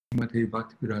Mati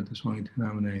Bhaktivedanta Swami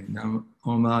Namane Nam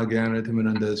Oma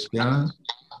Gyanatimanandasya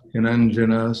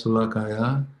Yananjana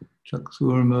Salakaya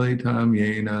Chaksur Militam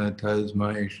Yena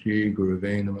Tasmai Shri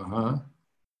Gurave Namaha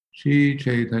Shri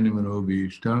Chaitanya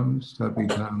Manobhishtam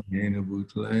Stapitam Yena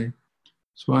Bhutale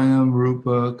Swayam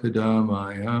Rupa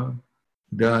Kadamaya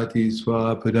Dati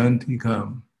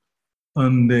Swapadantikam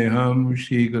Andeham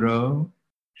Shri Guru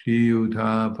Shri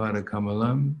Uta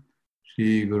Padakamalam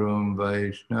Shri Gurum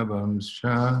Vaishnavam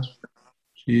Shah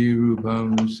Shri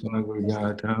Rupam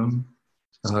Sagragatam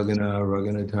Sahagana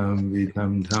Raganatam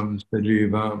Vitam Tam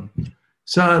Sajivam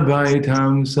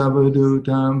Sadvaitam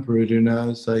Savadutam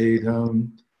Prijana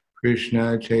Saitam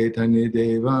Krishna Chaitanya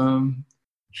Devam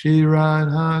Shri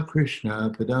Radha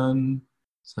Krishna Padan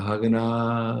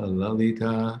Sahagana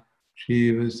Lalita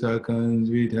Shiva Sakans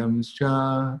Vitam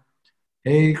Cha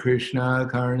Hey Krishna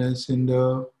Karna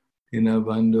Sindhu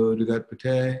Dinabandhu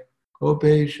Jagatpate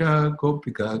Gopesha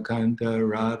Gopika Kanta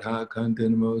Radha Kanta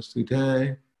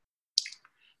Namostute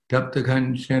Tapta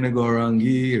Kanchana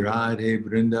Gaurangi Radhe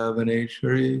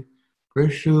Vrindavaneshwari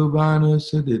Prishubhanu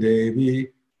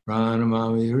Siddhadevi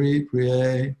Pranamami Hari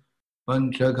Priye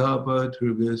Panchakapa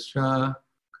Trubhischa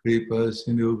Kripa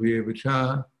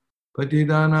Sindhubhyevacha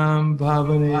Patidanam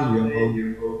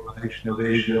Bhavaneyo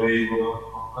Vaishnaveyo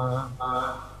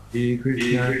Shri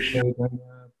Krishna Chaitanya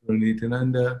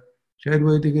Pranitananda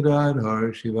Chaitanya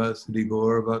Gadadhar Shivasadi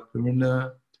Gaur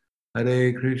Bhaktivinoda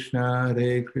Hare Krishna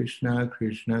Krishna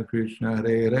Krishna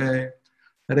Hare Hare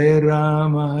Hare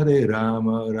Rama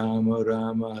Rama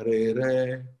Rama Hare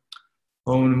Hare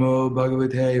Om Namo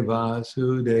Bhagavate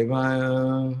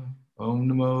Vasudevaya Om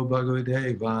Namo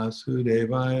Bhagavate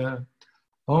Vasudevaya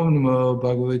Om Namo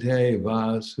Bhagavate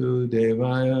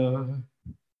Vasudevaya.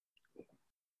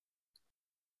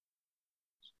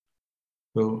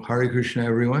 So, Hare Krishna,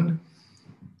 everyone.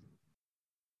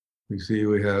 We see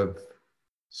we have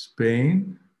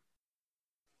Spain,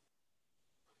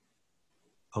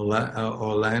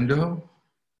 Orlando,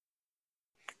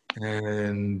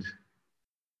 and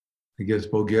I guess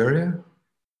Bulgaria,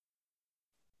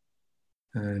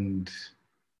 and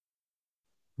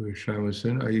where's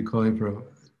Shamasun? Are you calling from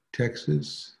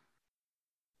Texas?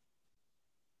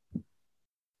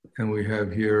 And we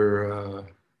have here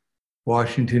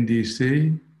Washington,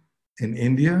 D.C., in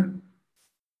India.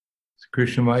 Is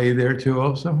Krishnamai there too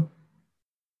also?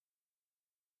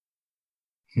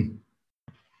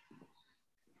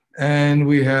 And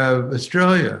we have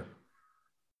Australia.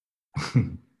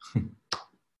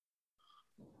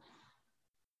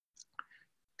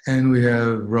 And we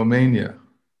have Romania.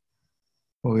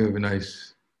 Oh, we have a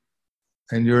nice...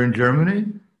 And you're in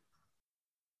Germany?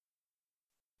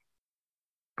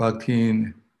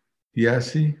 Bakhtin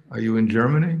Yassi, are you in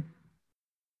Germany?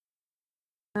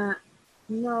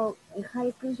 No,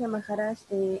 Hare Krishna Maharaj,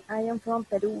 I am from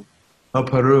Peru. Oh,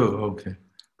 Peru, okay,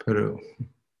 Peru.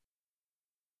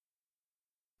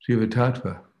 Jiva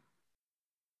Tattva.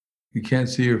 You can't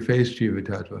see your face, Jiva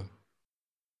Tattva.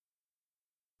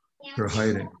 You're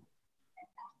hiding.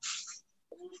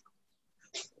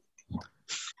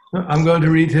 I'm going to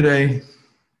read today,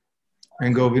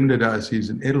 and Govinda Das is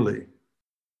in Italy.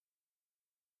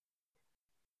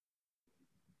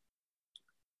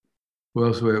 Who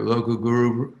else? We have local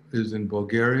guru is in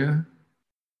Bulgaria.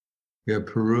 We have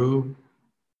Peru.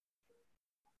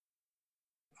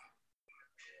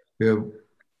 We have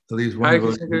at least one of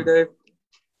us.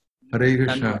 Hare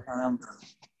Krishna.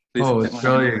 Oh,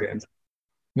 Australia again.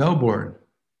 Melbourne.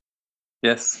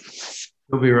 Yes.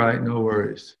 You'll be right, no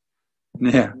worries.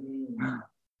 Yeah.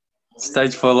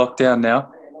 Stage 4 lockdown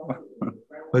now.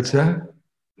 What's that?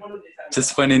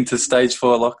 Just went into stage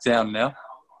 4 lockdown now.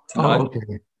 Tonight. Oh,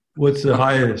 okay. What's the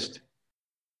highest?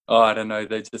 Oh, I don't know.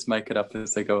 They just make it up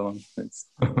as they go along.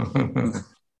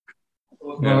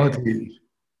 Malati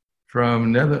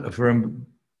from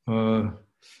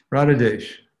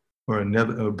Bangladesh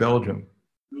or Belgium.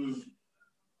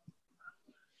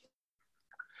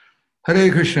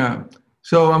 Hare Krishna.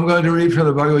 So I'm going to read from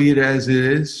the Bhagavad Gita as it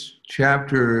is,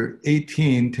 chapter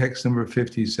 18, text number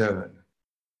 57. If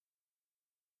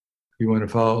you want to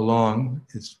follow along,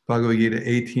 it's Bhagavad Gita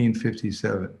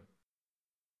 1857.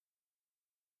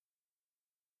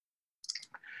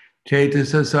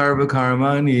 Chaitasa sarva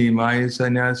karmani maya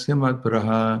sanyasya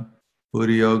matpraha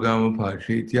puriyogam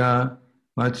upashitya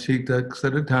matshikta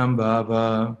ksaratam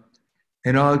bhava.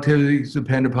 And all activities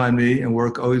depend upon me and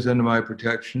work always under my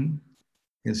protection.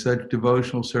 In such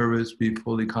devotional service, be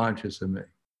fully conscious of me.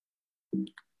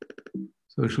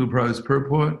 So Srila Prabhupada's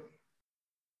purport.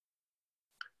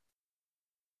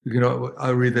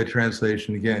 I'll read that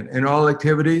translation again. In all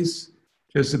activities,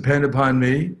 just depend upon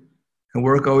me and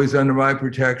work always under my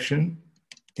protection.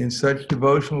 In such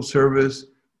devotional service,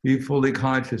 be fully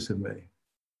conscious of me.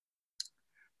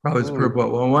 Prabhupada's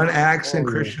purport. When one acts in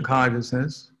Krishna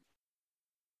consciousness,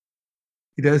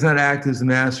 he does not act as the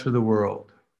master of the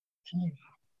world.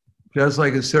 Just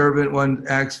like a servant, one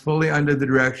acts fully under the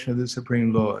direction of the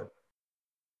Supreme Lord.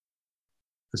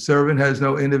 The servant has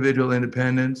no individual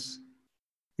independence.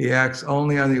 He acts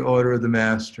only on the order of the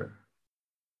master.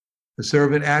 The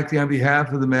servant acting on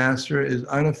behalf of the master is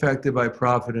unaffected by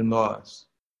profit and loss.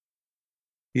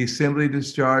 He simply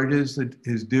discharges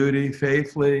his duty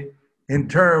faithfully in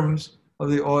terms of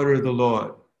the order of the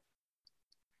Lord.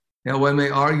 Now, one may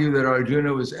argue that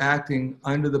Arjuna was acting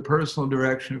under the personal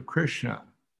direction of Krishna.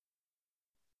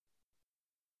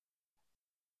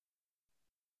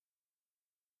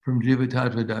 From Jiva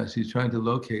Tattva Das, he's trying to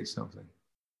locate something.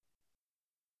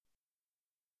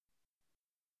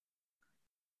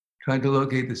 Trying to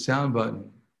locate the sound button.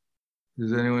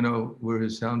 Does anyone know where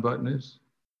his sound button is?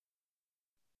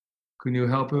 Can you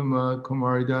help him,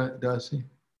 Kumari Dasi?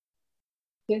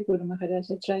 Yes, Guru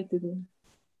Maharaj, I try to do.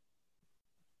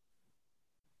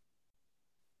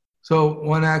 So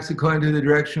one acts according to the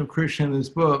direction of Krishna in this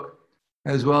book,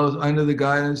 as well as under the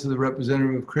guidance of the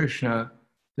representative of Krishna,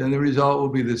 then the result will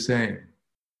be the same.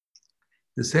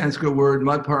 The Sanskrit word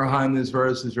matparaha in this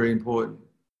verse is very important.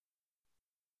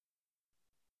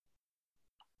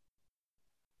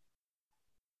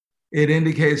 It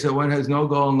indicates that one has no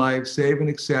goal in life save and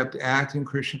except to act in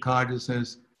Krishna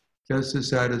consciousness just to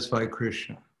satisfy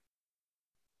Krishna.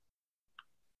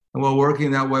 And while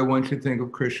working that way, one should think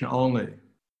of Krishna only.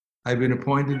 I've been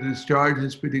appointed to discharge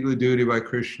this particular duty by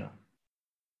Krishna.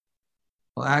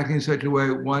 While acting in such a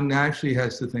way, one naturally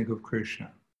has to think of Krishna.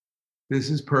 This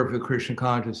is perfect Krishna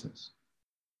consciousness.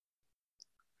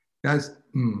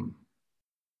 One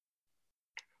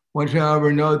should,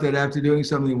 however, note that after doing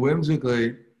something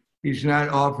whimsically, he should not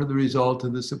offer the result to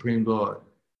the Supreme Lord.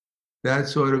 That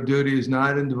sort of duty is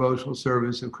not in devotional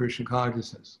service of Krishna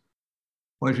consciousness.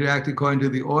 One should act according to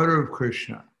the order of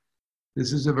Krishna.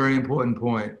 This is a very important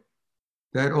point.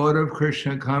 That order of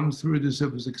Krishna comes through the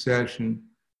simple succession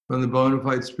from the bona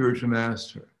fide spiritual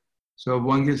master. So if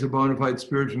one gets a bona fide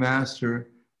spiritual master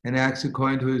and acts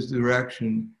according to his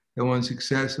direction, then one's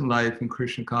success in life in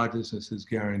Krishna consciousness is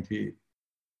guaranteed.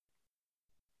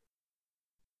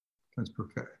 That's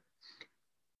perfect.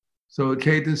 So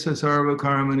Chaitanya Sarva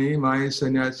Karmani Maya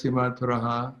Sanyasya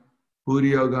Matparaha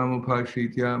Buddhi Yogam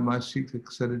Upashitya Masik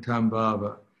Sadatam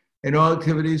Bhava. And all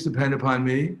activities depend upon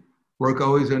me, work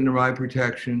always under my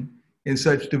protection. In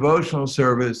such devotional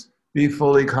service, be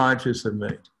fully conscious of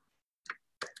me.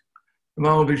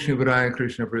 Namo Vishnu Padaya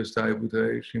Krishna Prasthaya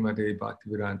Bhutale Srimate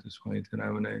Bhaktivedanta Swami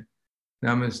Tanamane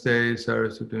Namaste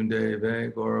Saraswati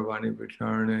Deve Gauravani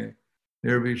Pracharane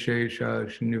Nirvishesha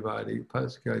Srinivadi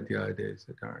Paskadhyade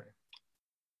Satarne.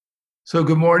 So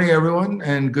good morning, everyone,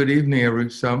 and good evening,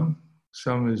 some.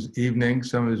 Some is evening,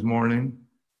 some is morning,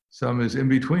 some is in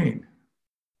between.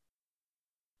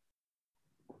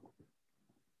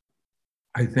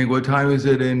 I think, what time is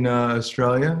it in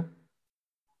Australia?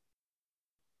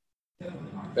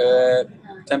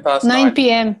 10 past 9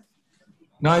 p.m.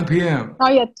 9 p.m. Oh,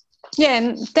 yeah,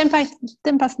 10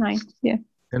 past 9, yeah.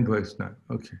 10 past 9,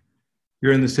 okay.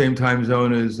 You're in the same time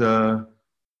zone as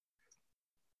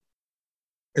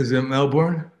it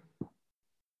Melbourne?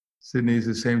 Sydney's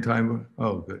the same time?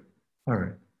 Oh, good. All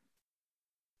right.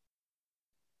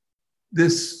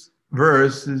 This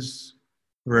verse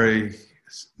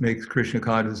makes Krishna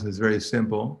consciousness very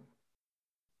simple.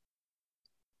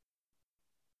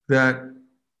 That,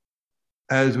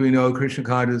 as we know, Krishna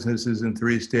consciousness is in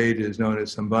 3 stages known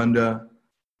as Sambandha,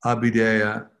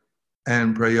 Abhideya,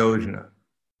 and Prayojana.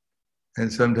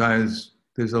 And sometimes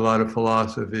there's a lot of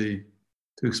philosophy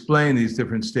to explain these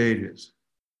different stages.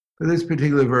 But this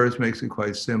particular verse makes it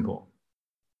quite simple.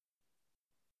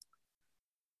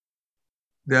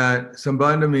 That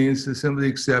Sambandha means to simply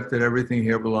accept that everything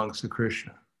here belongs to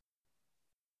Krishna.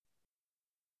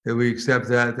 If we accept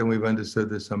that, then we've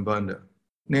understood the Sambandha.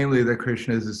 Namely, that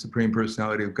Krishna is the Supreme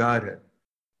Personality of Godhead.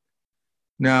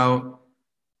 Now,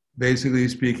 basically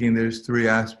speaking, there's 3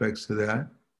 aspects to that.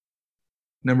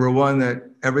 Number 1, that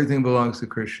everything belongs to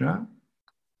Krishna,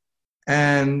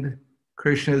 and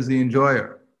Krishna is the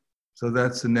enjoyer. So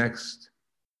that's the next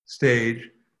stage,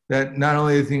 that not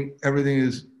only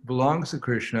everything belongs to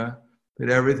Krishna, but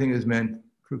everything is meant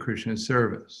for Krishna's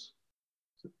service.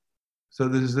 So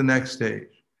this is the next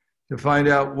stage. To find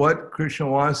out what Krishna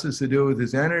wants us to do with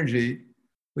his energy,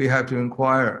 we have to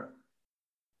inquire.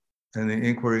 And the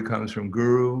inquiry comes from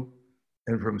Guru,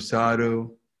 and from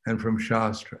Sadhu, and from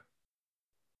Shastra.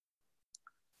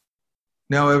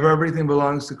 Now, if everything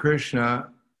belongs to Krishna,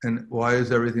 and why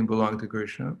does everything belong to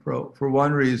Krishna? For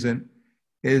one reason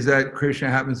is that Krishna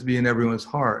happens to be in everyone's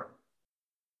heart.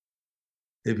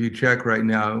 If you check right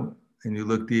now and you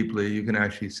look deeply, you can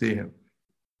actually see him.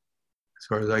 As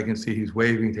far as I can see, he's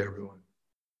waving to everyone.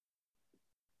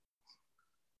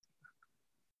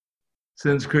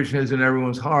 Since Krishna is in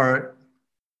everyone's heart,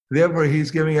 therefore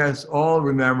he's giving us all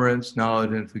remembrance,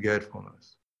 knowledge, and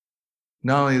forgetfulness.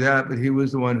 Not only that, but he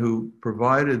was the one who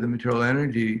provided the material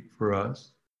energy for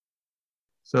us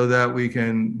so that we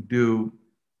can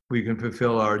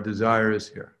fulfill our desires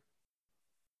here.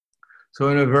 So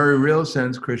in a very real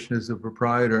sense, Krishna is the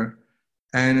proprietor,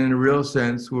 and in a real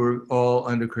sense, we're all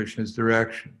under Krishna's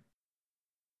direction.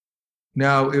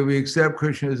 Now, if we accept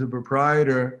Krishna as a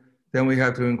proprietor, then we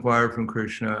have to inquire from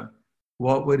Krishna,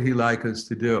 what would he like us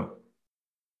to do?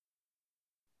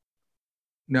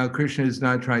 Now, Krishna is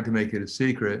not trying to make it a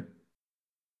secret.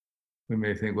 We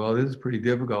may think, well, this is pretty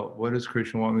difficult. What does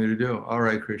Krishna want me to do? All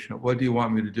right, Krishna, what do you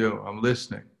want me to do? I'm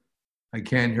listening. I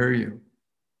can't hear you.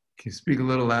 Can you speak a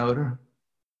little louder?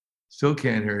 Still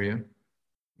can't hear you.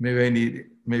 Maybe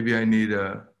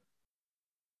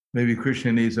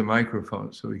Krishna needs a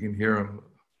microphone so we can hear him.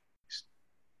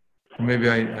 Maybe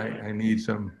I need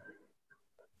some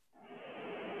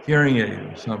hearing aid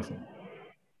or something.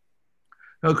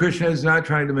 No, Krishna is not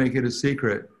trying to make it a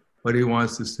secret what he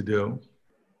wants us to do,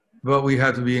 but we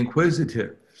have to be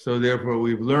inquisitive. So therefore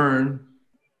we've learned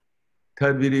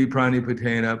Tadvidi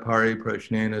pranipatena pari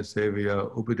prashnena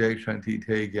sevya upadekshanti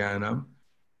te jnanam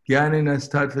jnaninas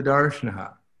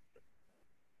tattvadarshanaha.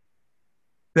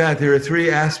 That there are three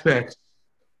aspects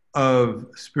of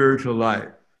spiritual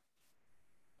life,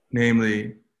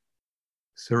 namely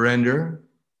surrender,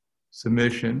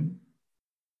 submission,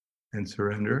 and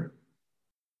surrender.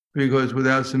 Because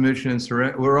without submission and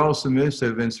surrender, we're all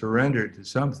submissive and surrendered to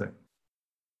something.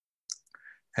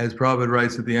 As Prabhupada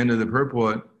writes at the end of the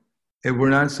purport, if we're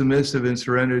not submissive and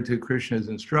surrendered to Krishna's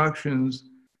instructions,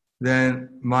 then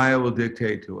Maya will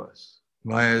dictate to us.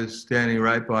 Maya is standing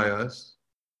right by us.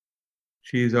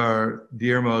 She's our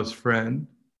dearmost friend.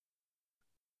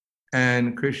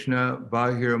 And Krishna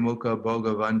Bahira Mukha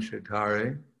Bhogavansha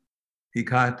Tare,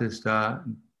 Ikatasta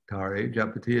Tare,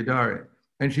 Japatiya Dare.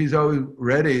 And she's always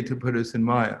ready to put us in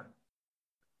Maya.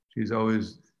 She's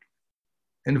always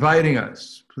inviting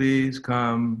us, please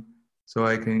come so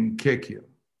I can kick you.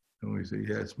 And we say,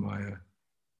 yes, Maya,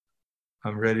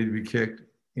 I'm ready to be kicked.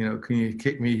 Can you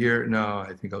kick me here? No,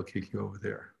 I think I'll kick you over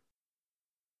there.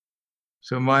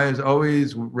 So Maya is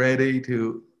always ready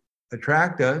to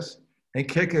attract us and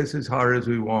kick us as hard as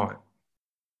we want.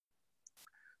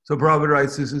 So Prabhupada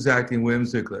writes, this is acting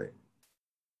whimsically.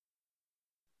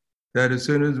 That as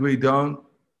soon as we don't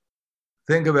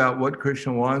think about what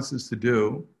Krishna wants us to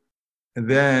do,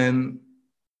 then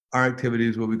our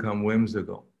activities will become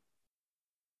whimsical.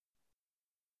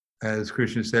 As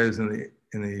Krishna says in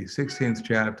the 16th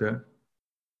chapter,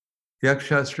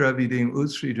 Yakshastra vidim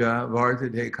utsrija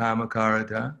vartate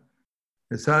kamakarata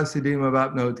nasasidim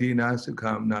avapnoti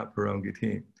nasukam not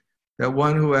paramgatim. That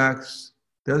one who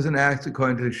doesn't act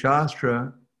according to the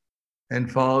Shastra and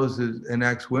and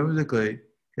acts whimsically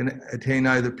can attain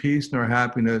neither peace nor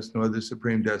happiness nor the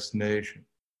supreme destination.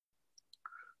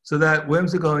 So that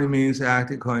whimsically means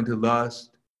act according to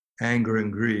lust, anger,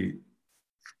 and greed.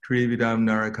 Trividam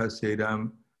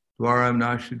narakasedam dwaram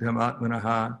nashitam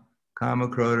atmanaha kama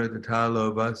krodha tata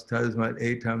lobhas tasmat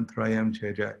etam trayam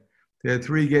chejat. There are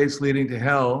three gates leading to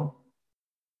hell.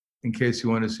 In case you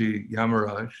want to see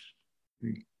Yamaraj,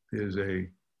 there's a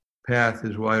path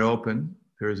is wide open.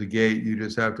 There's a gate. You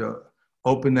just have to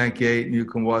open that gate and you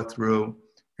can walk through,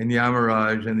 and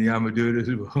Yamaraj and the Yamadutas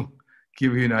will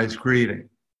give you a nice greeting.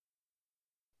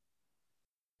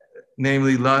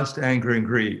 Namely, lust, anger, and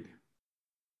greed.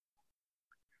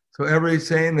 So every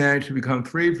sane man should become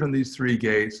freed from these three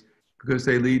gates because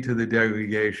they lead to the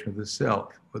degradation of the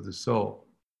self or the soul.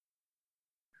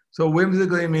 So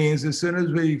whimsically means as soon as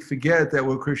we forget that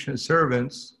we're Krishna's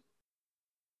servants,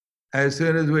 as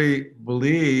soon as we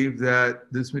believe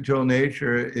that this material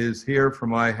nature is here for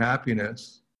my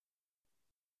happiness,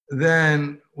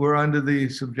 then we're under the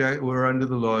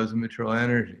laws of material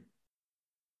energy.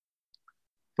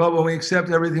 But when we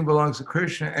accept everything belongs to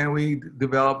Krishna and we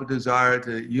develop a desire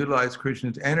to utilize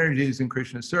Krishna's energies in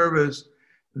Krishna's service,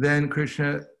 then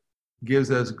Krishna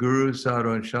gives us Guru,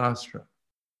 Sadhu, and Shastra.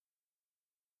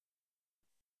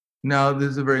 Now, this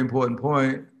is a very important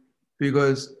point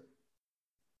because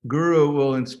Guru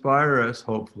will inspire us,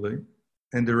 hopefully,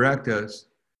 and direct us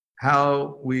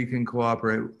how we can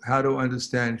cooperate, how to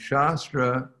understand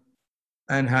Shastra,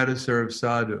 and how to serve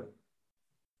Sadhu.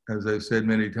 As I've said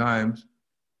many times,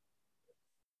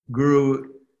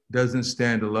 Guru doesn't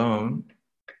stand alone.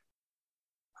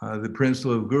 The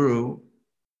principle of Guru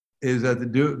is that the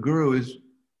Guru is,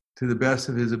 to the best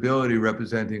of his ability,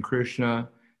 representing Krishna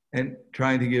and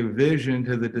trying to give vision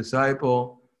to the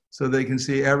disciple so they can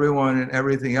see everyone and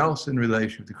everything else in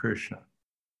relation to Krishna.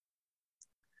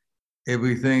 If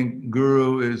we think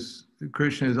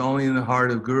Krishna is only in the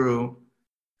heart of Guru,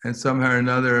 and somehow or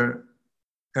another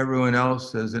everyone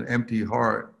else has an empty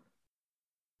heart,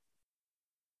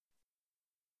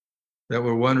 that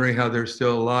we're wondering how they're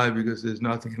still alive because there's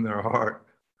nothing in their heart,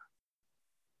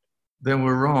 then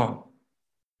we're wrong.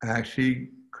 Actually,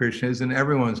 Krishna is in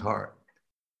everyone's heart.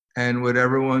 And what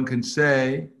everyone can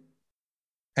say,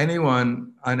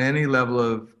 anyone on any level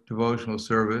of devotional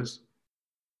service,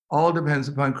 all depends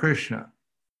upon Krishna.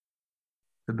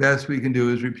 The best we can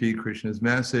do is repeat Krishna's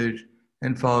message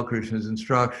and follow Krishna's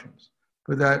instructions.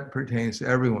 But that pertains to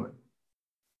everyone.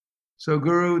 So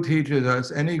Guru teaches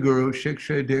us, any Guru,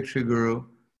 Shiksha, Diksha Guru,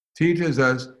 teaches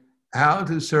us how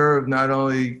to serve not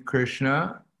only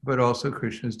Krishna, but also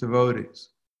Krishna's devotees.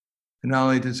 And not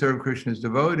only to serve Krishna's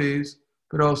devotees,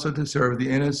 but also to serve the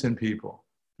innocent people,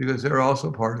 because they're also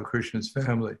part of Krishna's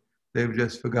family. They've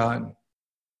just forgotten.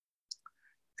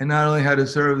 And not only how to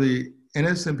serve the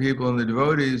innocent people and the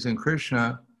devotees in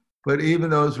Krishna, but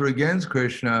even those who are against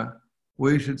Krishna,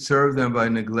 we should serve them by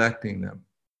neglecting them.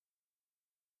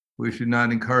 We should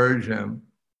not encourage them.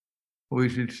 We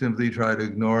should simply try to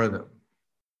ignore them.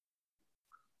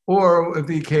 Or if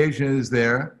the occasion is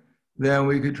there, then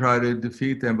we could try to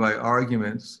defeat them by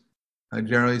arguments.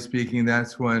 Generally speaking,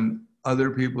 that's when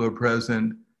other people are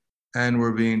present and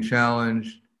we're being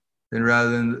challenged. Then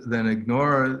rather than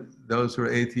ignore those who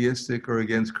are atheistic or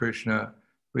against Krishna,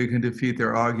 we can defeat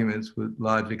their arguments with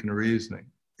logic and reasoning,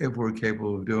 if we're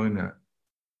capable of doing that.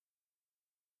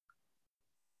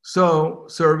 So,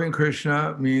 serving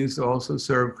Krishna means to also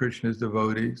serve Krishna's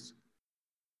devotees.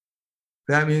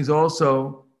 That means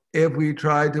also, if we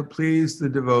try to please the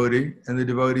devotee and the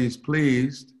devotee is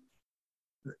pleased,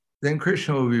 then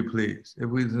Krishna will be pleased. If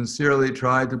we sincerely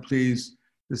try to please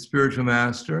the spiritual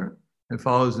master and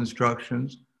follow his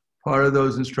instructions, part of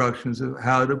those instructions of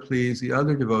how to please the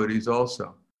other devotees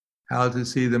also, how to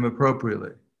see them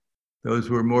appropriately. Those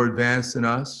who are more advanced than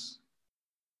us,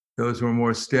 those who are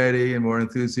more steady and more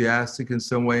enthusiastic in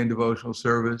some way in devotional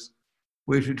service,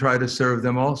 we should try to serve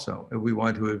them also if we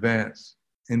want to advance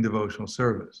in devotional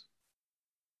service.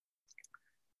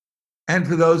 And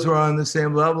for those who are on the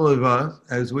same level of us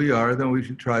as we are, then we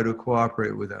should try to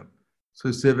cooperate with them,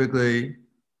 specifically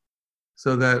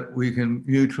so that we can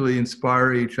mutually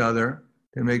inspire each other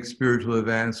to make spiritual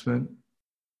advancement.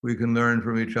 We can learn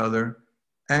from each other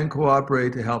and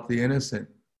cooperate to help the innocent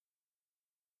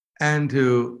and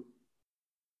to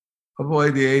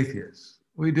avoid the atheists.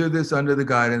 We do this under the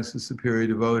guidance of superior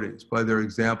devotees. By their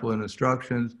example and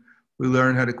instructions, we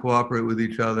learn how to cooperate with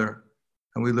each other,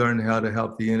 and we learn how to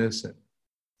help the innocent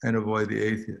and avoid the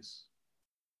atheists.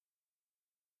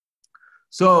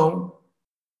 So,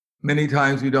 many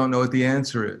times we don't know what the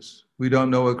answer is. We don't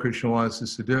know what Krishna wants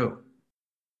us to do.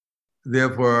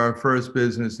 Therefore, our first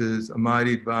business is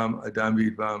amaditvam,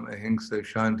 adambitvam, ahimsa,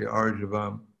 shanti,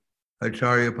 arjavam,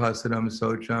 acharya pasadam,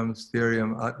 socham,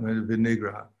 sthiriam, atma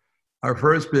vinigraha. Our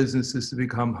first business is to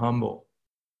become humble.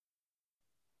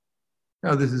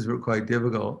 Now, this is quite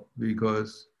difficult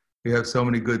because we have so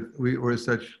many we're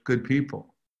such good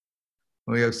people.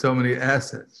 We have so many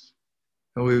assets,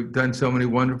 and we've done so many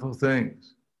wonderful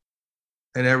things,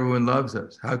 and everyone loves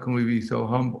us. How can we be so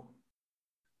humble?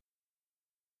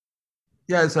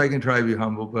 Yes, I can try to be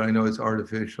humble, but I know it's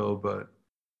artificial, but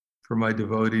for my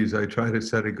devotees, I try to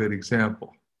set a good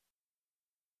example.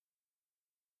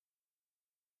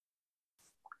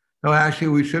 No, actually,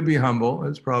 we should be humble,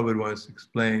 as Prabhupada wants to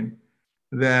explain,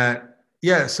 that,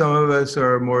 yes, some of us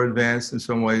are more advanced in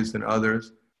some ways than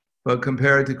others, but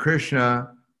compared to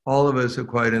Krishna, all of us are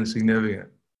quite insignificant.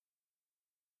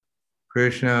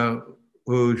 Krishna,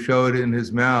 who showed in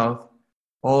his mouth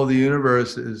all the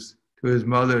universes to his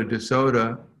mother,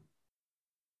 Yasoda,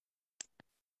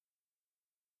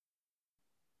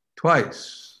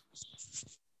 twice.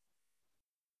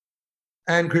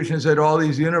 And Krishna said all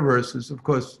these universes, of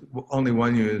course, only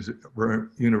one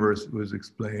universe was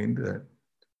explained, that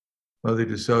Mother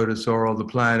Yasoda saw all the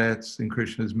planets in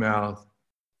Krishna's mouth,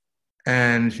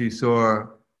 and she saw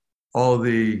all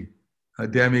the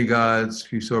demigods.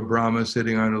 She saw Brahma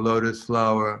sitting on a lotus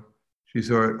flower. She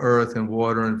saw earth and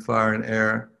water and fire and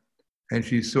air. And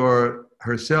she saw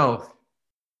herself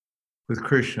with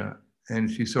Krishna. And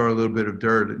she saw a little bit of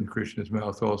dirt in Krishna's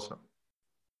mouth also.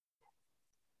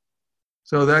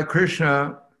 So that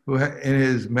Krishna who in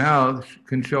his mouth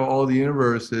can show all the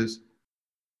universes,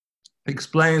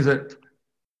 explains that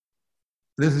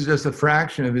this is just a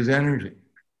fraction of his energy.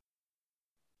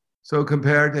 So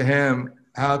compared to him,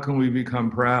 how can we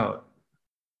become proud?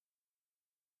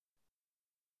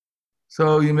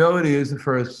 So humility is the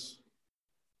first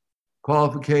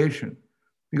qualification,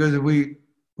 because if we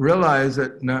realize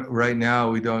that right now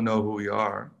we don't know who we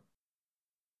are,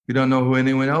 we don't know who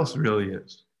anyone else really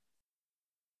is,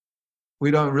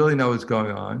 we don't really know what's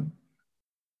going on,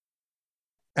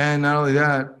 and not only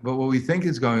that, but what we think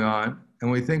is going on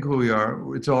and we think who we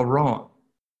are, it's all wrong.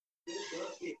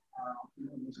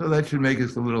 So that should make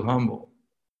us a little humble.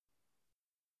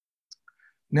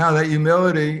 Now that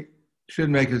humility should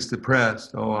make us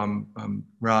depressed. Oh, I'm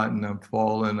rotten, I'm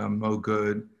fallen, I'm no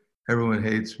good, everyone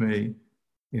hates me.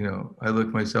 You know, I look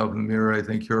myself in the mirror, I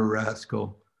think you're a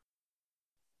rascal.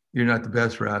 You're not the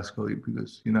best rascal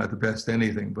because you're not the best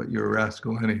anything, but you're a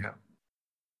rascal anyhow.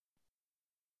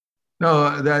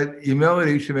 No, that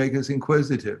humility should make us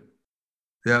inquisitive,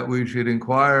 that we should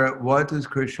inquire, what does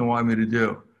Krishna want me to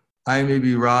do? I may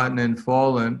be rotten and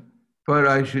fallen, but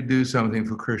I should do something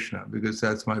for Krishna because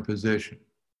that's my position.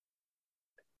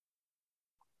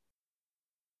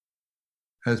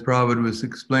 As Prabhupada was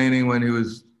explaining when he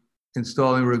was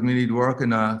installing Rukmini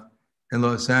Dwarkanath in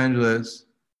Los Angeles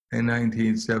in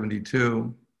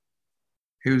 1972,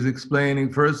 he was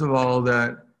explaining, first of all,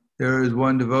 that there is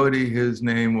one devotee, his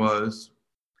name was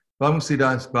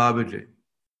Vamsidas Babaji,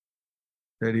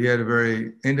 that he had a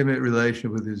very intimate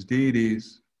relationship with his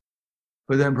deities,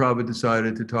 but then Prabhupada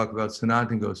decided to talk about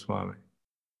Sanatana Goswami.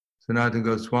 Sanatana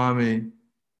Goswami,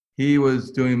 he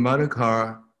was doing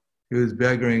Madhukar, he was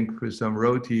begging for some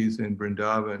rotis in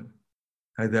Vrindavan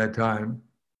at that time,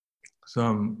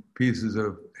 some pieces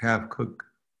of half-cooked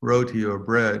roti or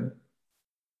bread,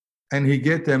 and he'd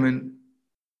get them and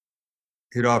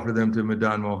he'd offer them to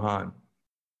Madan Mohan.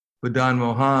 Madan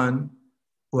Mohan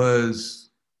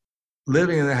was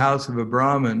living in the house of a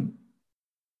Brahmin,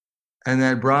 and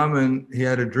that Brahmin, he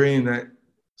had a dream that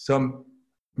some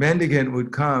mendicant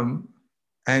would come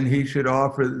and he should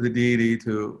offer the deity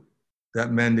to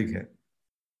that mendicant.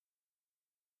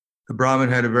 The Brahmin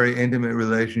had a very intimate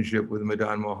relationship with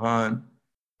Madan Mohan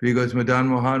because Madan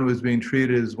Mohan was being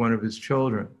treated as one of his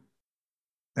children.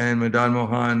 And Madan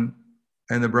Mohan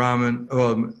and the Brahmin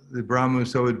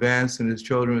was so advanced and his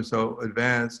children were so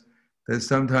advanced that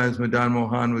sometimes Madan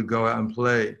Mohan would go out and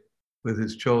play with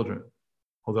his children,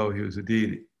 although he was a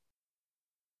deity.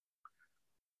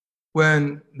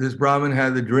 When this Brahmin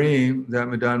had the dream that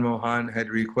Madan Mohan had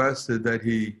requested that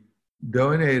he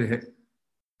donate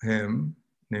him,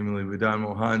 namely Madan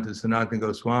Mohan, to Sanatana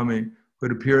Goswami,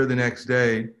 would appear the next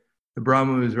day, the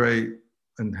Brahmin was very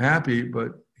unhappy,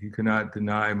 but he could not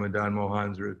deny Madan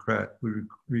Mohan's request.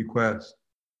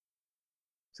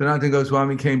 Sanatana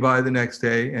Goswami came by the next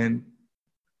day, and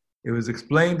it was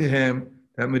explained to him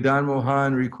that Madan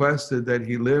Mohan requested that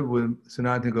he live with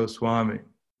Sanatana Goswami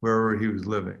wherever he was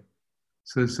living.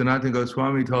 So Sanatana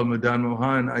Goswami told Madan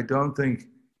Mohan, I don't think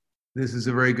this is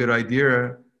a very good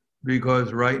idea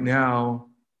because right now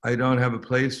I don't have a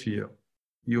place for you.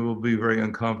 You will be very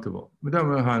uncomfortable. Madan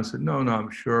Mohan said, no,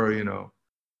 I'm sure,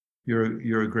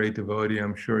 you're a great devotee.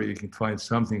 I'm sure you can find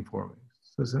something for me.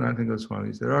 So Sanatana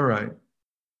Goswami said, all right,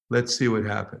 let's see what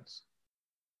happens.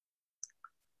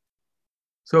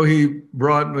 So he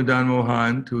brought Madan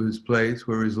Mohan to his place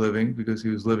where he was living because he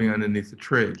was living underneath a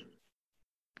tree.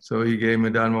 So he gave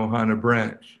Madan Mohan a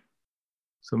branch.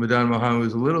 So Madan Mohan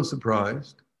was a little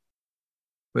surprised,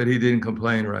 but he didn't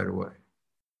complain right away.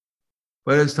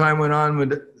 But as time went on,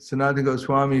 Sanatana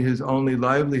Goswami, his only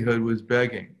livelihood was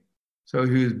begging. So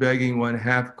he was begging one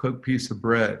half-cooked piece of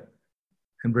bread.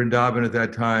 In Vrindavan at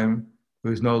that time,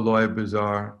 there was no Loy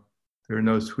Bazaar, there were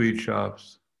no sweet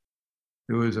shops.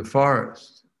 There was a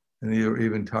forest, and there were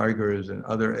even tigers and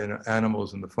other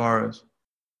animals in the forest.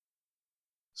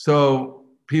 So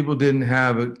people didn't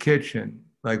have a kitchen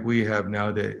like we have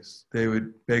nowadays. They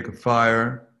would make a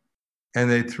fire, and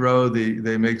they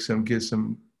get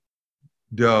some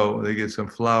dough, they get some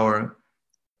flour,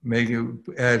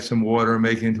 add some water,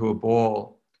 make it into a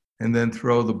ball, and then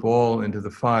throw the ball into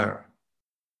the fire.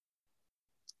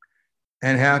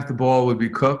 And half the ball would be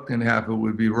cooked and half it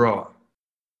would be raw.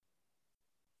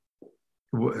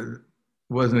 It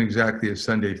wasn't exactly a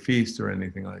Sunday feast or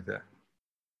anything like that.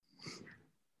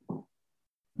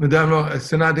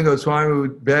 Sanatana Goswami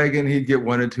would beg and he'd get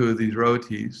one or two of these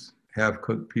rotis,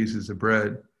 half-cooked pieces of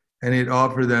bread, and he'd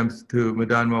offer them to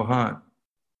Madan Mohan.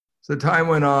 So time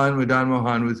went on, Madan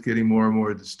Mohan was getting more and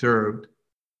more disturbed.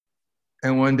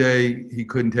 And one day he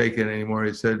couldn't take it anymore.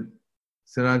 He said,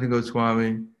 Sanatana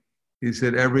Goswami, He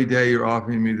said, every day you're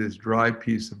offering me this dry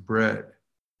piece of bread,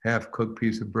 half-cooked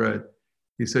piece of bread.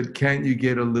 He said, can't you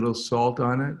get a little salt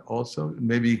on it also?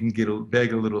 Maybe you can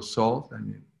beg a little salt. I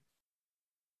mean,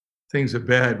 things are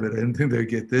bad, but I didn't think they'd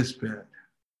get this bad.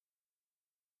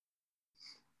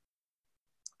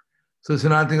 So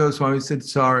Sanatana Goswami said,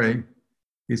 sorry.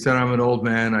 He said, I'm an old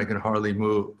man, I can hardly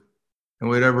move. And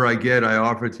whatever I get, I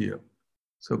offer to you.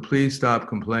 So please stop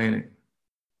complaining.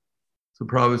 So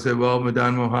Prabhupada said, well,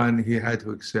 Madan Mohan, he had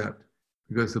to accept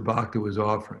because the bhakta was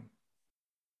offering.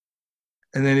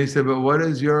 And then he said, but what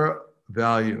is your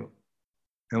value?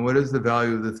 And what is the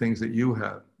value of the things that you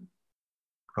have?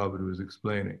 Prabhupada was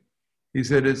explaining. He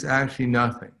said, it's actually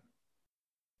nothing.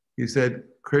 He said,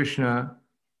 Krishna,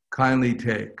 kindly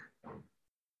take.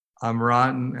 I'm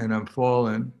rotten and I'm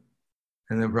fallen.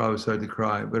 And then Prabhupada started to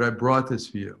cry, but I brought this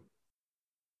for you.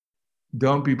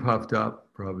 Don't be puffed up,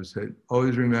 Prabhupada said.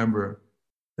 Always remember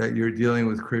that you're dealing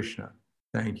with Krishna.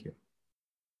 Thank you.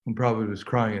 And Prabhupada was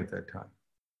crying at that time.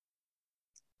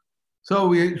 So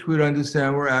we would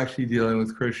understand we're actually dealing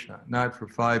with Krishna, not for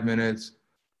 5 minutes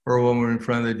or when we're in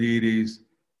front of the deities.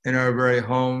 In our very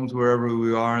homes, wherever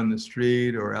we are in the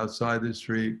street or outside the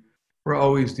street, we're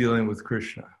always dealing with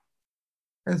Krishna.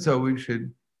 And so we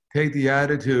should take the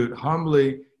attitude,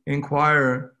 humbly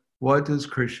inquire, what does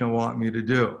Krishna want me to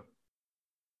do?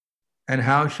 And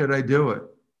how should I do it?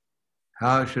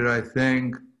 How should I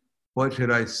think? What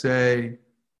should I say?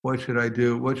 What should I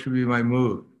do? What should be my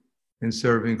mood in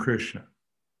serving Krishna?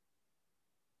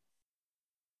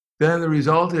 Then the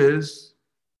result is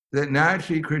that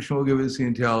naturally Krishna will give us the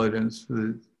intelligence for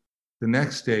the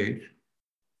next stage,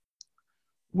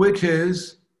 which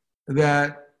is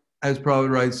that, as Prabhupada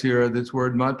writes here, this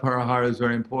word matparahara is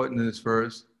very important in this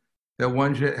verse, that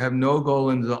one should have no goal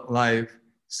in life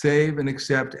save and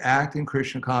accept act in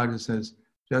Krishna consciousness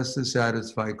just to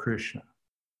satisfy Krishna.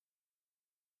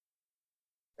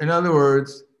 In other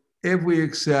words, if we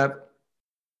accept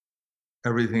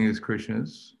everything is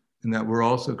Krishna's, and that we're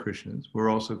also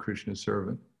Krishna's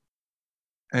servant,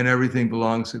 and everything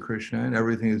belongs to Krishna, and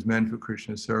everything is meant for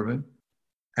Krishna's servant,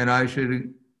 and I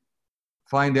should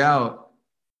find out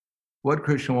what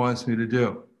Krishna wants me to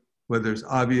do, whether it's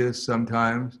obvious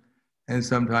sometimes, and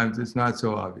sometimes it's not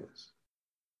so obvious.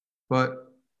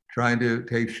 But trying to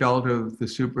take shelter of the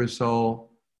Super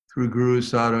Soul through Guru,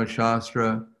 Sadhana,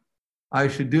 Shastra, I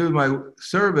should do my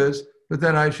service, but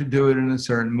then I should do it in a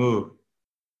certain mood.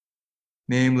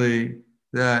 Namely,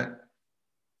 that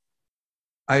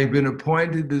I've been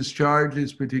appointed to discharge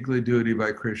this particular duty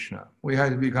by Krishna. We have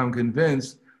to become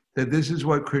convinced that this is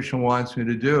what Krishna wants me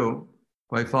to do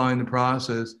by following the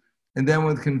process, and then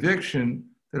with conviction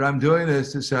that I'm doing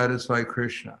this to satisfy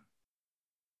Krishna.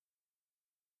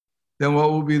 Then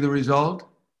what will be the result?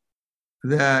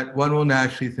 That one will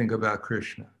naturally think about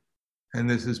Krishna. And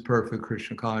this is perfect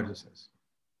Krishna consciousness.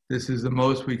 This is the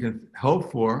most we can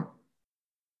hope for.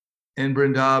 In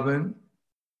Vrindavan,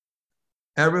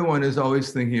 everyone is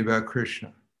always thinking about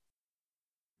Krishna.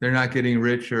 They're not getting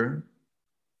richer.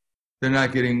 They're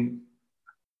not getting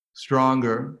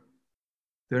stronger.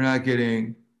 They're not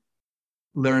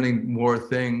learning more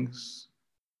things.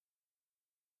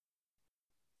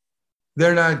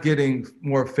 They're not getting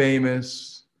more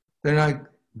famous. They're not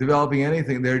developing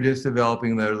anything. They're just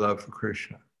developing their love for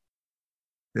Krishna.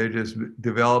 They're just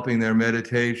developing their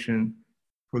meditation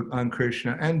on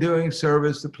Krishna and doing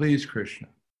service to please Krishna.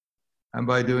 And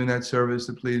by doing that service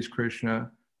to please Krishna,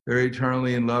 they're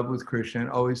eternally in love with Krishna and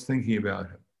always thinking about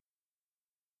him.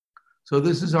 So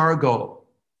this is our goal,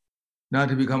 not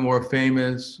to become more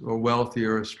famous or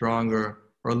wealthier or stronger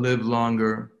or live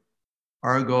longer.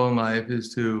 Our goal in life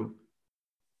is to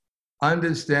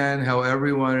understand how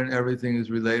everyone and everything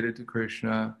is related to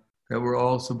Krishna, that we're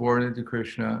all subordinate to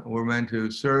Krishna. We're meant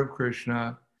to serve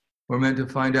Krishna. We're meant to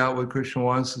find out what Krishna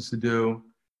wants us to do,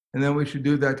 and then we should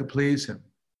do that to please him.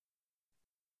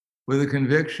 With a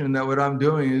conviction that what I'm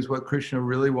doing is what Krishna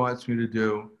really wants me to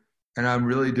do, and I'm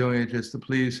really doing it just to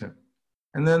please him.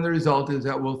 And then the result is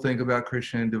that we'll think about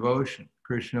Krishna in devotion.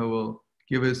 Krishna will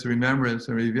give us the remembrance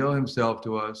and reveal himself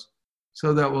to us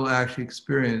so that we'll actually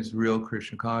experience real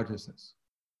Krishna consciousness.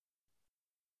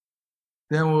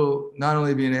 Then we'll not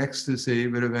only be in ecstasy,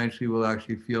 but eventually we'll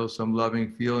actually feel some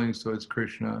loving feelings towards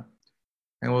Krishna.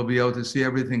 And we'll be able to see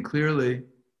everything clearly,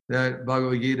 that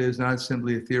Bhagavad Gita is not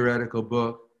simply a theoretical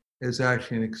book, it's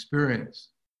actually an experience.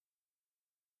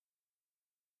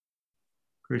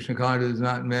 Krishna consciousness is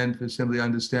not meant for simply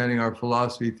understanding our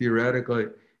philosophy theoretically.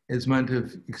 It's meant to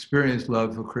experience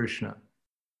love for Krishna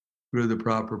through the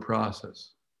proper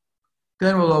process.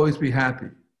 Then we'll always be happy.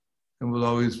 And we'll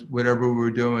always, whatever we're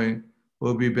doing,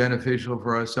 will be beneficial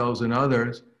for ourselves and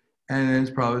others. And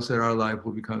as Prabhupada said, our life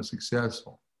will become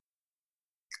successful.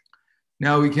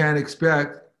 Now we can't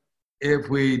expect, if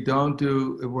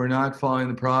we're not following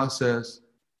the process,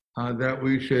 that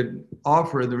we should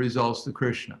offer the results to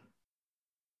Krishna.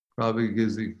 Probably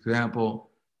gives the example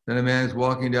that a man is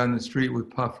walking down the street with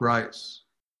puffed rice,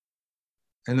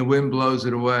 and the wind blows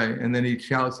it away, and then he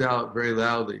shouts out very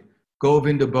loudly,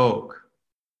 Govinda Bhog.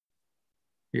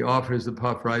 He offers the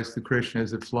puffed rice to Krishna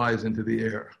as it flies into the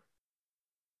air.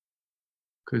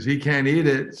 Because he can't eat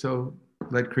it, so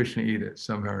let Krishna eat it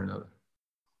somehow or another.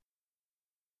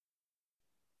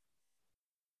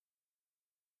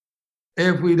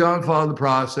 If we don't follow the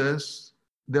process,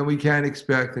 then we can't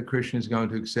expect that Krishna is going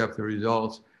to accept the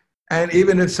results. And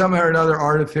even if somehow or another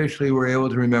artificially we're able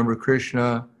to remember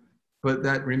Krishna, but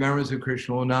that remembrance of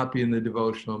Krishna will not be in the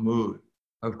devotional mood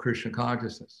of Krishna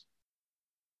consciousness.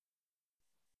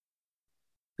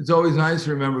 It's always nice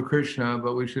to remember Krishna,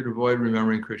 but we should avoid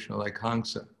remembering Krishna like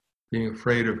Kamsa, being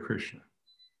afraid of Krishna.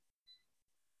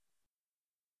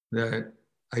 That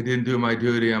I didn't do my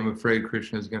duty, I'm afraid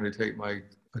Krishna is going to take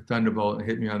a thunderbolt and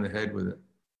hit me on the head with it.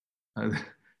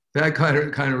 That kind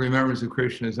of remembrance of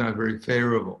Krishna is not very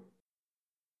favorable.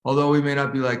 Although we may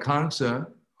not be like Kamsa,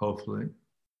 hopefully,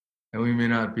 and we may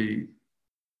not be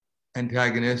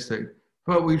antagonistic,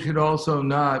 but we should also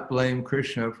not blame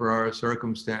Krishna for our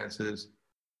circumstances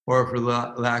or for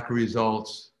lack of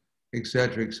results,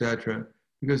 etc.,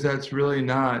 because that's really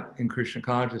not in Krishna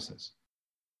consciousness.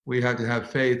 We have to have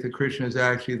faith that Krishna is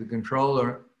actually the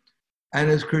controller.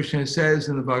 And as Krishna says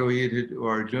in the Bhagavad Gita to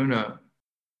Arjuna,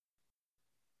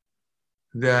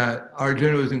 that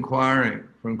Arjuna was inquiring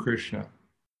from Krishna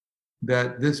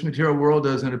that this material world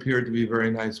doesn't appear to be a very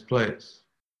nice place.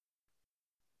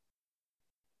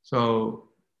 So,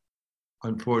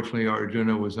 unfortunately,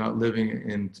 Arjuna was not living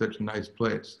in such a nice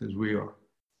place as we are.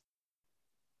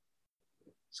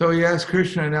 So he asked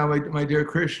Krishna, now, my dear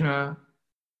Krishna,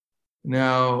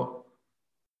 now,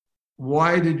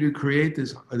 why did you create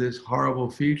this horrible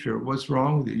feature? What's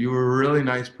wrong with you? You were a really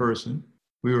nice person.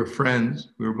 We were friends.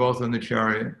 We were both on the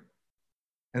chariot.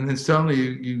 And then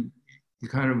suddenly you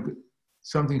kind of,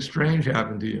 something strange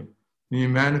happened to you. And you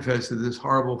manifested this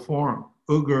horrible form,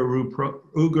 Ugra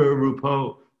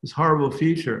Rupo, this horrible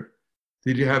feature.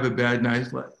 Did you have a bad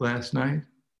night last night?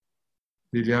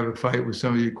 Did you have a fight with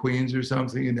some of your queens or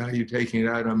something, and now you're taking it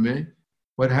out on me?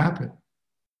 What happened?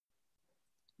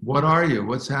 What are you?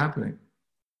 What's happening?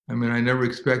 I mean, I never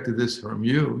expected this from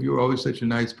you. You were always such a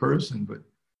nice person, but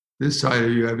this side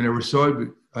of you I've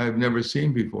never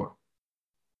seen before.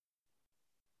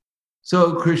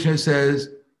 So Krishna says,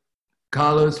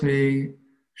 Kalosmi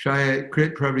Shayat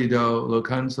Krit Pravido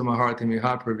Lokan Samaharti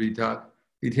Miha Pravita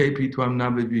Itepi Twam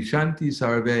Nabi Vishanti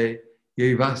Sarve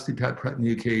Yevasti Tat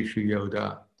Pratnyakeshu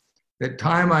Yoda. That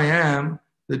time I am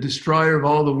the destroyer of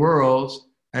all the worlds,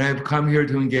 and I've come here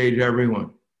to engage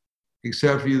everyone.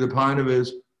 Except for you, the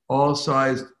Pandavas, all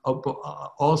sides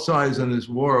in this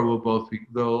war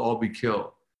they'll all be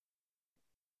killed.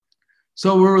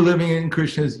 So we're living in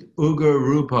Krishna's Ugra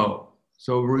Rupo.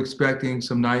 So we're expecting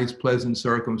some nice, pleasant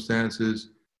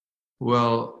circumstances.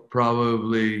 Well,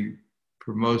 probably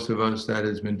for most of us, that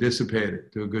has been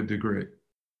dissipated to a good degree.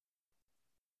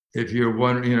 If you're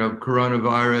wondering,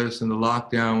 coronavirus and the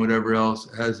lockdown, whatever else,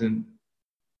 hasn't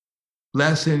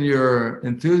lessened your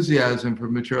enthusiasm for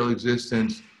material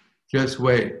existence, just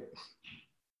wait.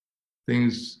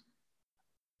 They've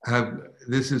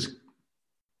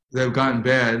gotten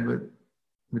bad, but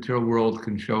material world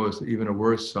can show us even a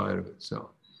worse side of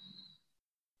itself.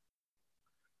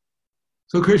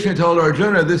 So Krishna told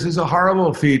Arjuna, this is a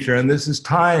horrible feature, and this is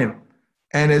time,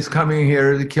 and it's coming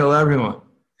here to kill everyone,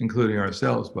 including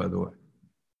ourselves, by the way.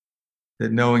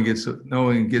 That no one gets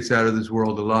out of this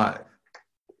world alive.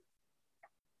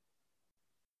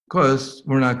 Of course,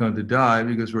 we're not going to die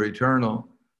because we're eternal,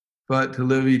 but to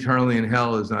live eternally in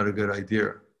hell is not a good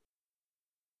idea.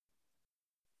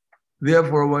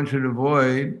 Therefore, one should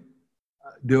avoid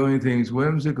doing things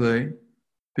whimsically,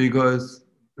 because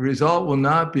the result will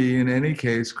not be, in any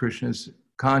case, Krishna's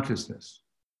consciousness.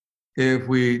 If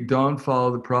we don't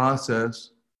follow the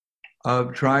process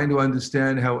of trying to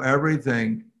understand how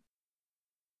everything,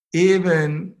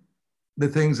 even the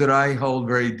things that I hold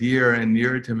very dear and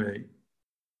near to me,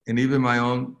 and even my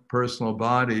own personal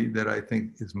body that I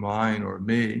think is mine or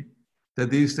me,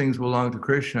 that these things belong to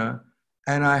Krishna,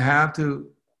 and I have to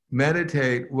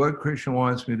meditate what Krishna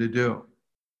wants me to do.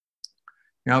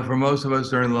 Now, for most of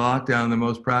us during the lockdown, the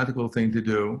most practical thing to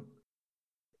do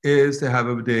is to have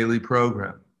a daily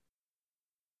program.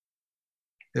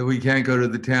 If we can't go to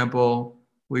the temple,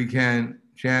 we can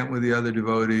chant with the other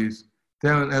devotees,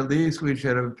 then at least we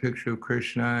should have a picture of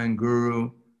Krishna and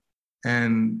Guru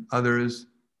and others,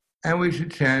 and we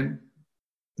should chant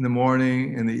in the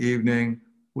morning, in the evening,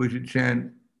 we should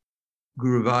chant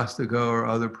Guru Vastaka or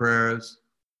other prayers,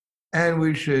 and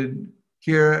we should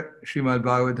hear Srimad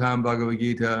Bhagavatam, Bhagavad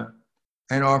Gita,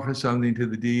 and offer something to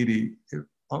the deity,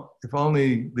 if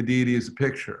only the deity is a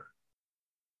picture.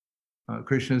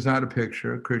 Krishna is not a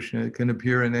picture. Krishna can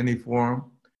appear in any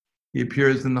form. He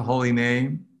appears in the holy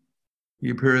name.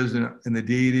 He appears in the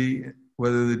deity,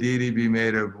 whether the deity be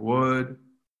made of wood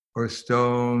or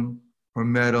stone or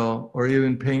metal or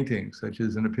even painting, such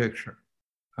as in a picture.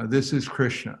 This is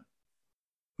Krishna.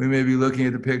 We may be looking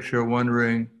at the picture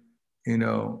wondering, is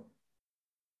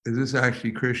this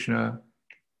actually Krishna?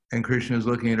 And Krishna is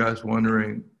looking at us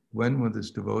wondering, when will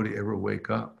this devotee ever wake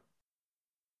up?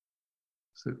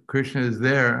 So Krishna is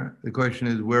there. The question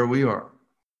is where we are.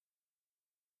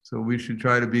 So we should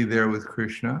try to be there with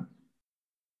Krishna.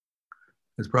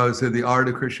 As Prabhupada said, the art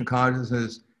of Krishna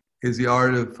consciousness is the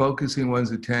art of focusing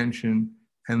one's attention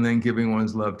and then giving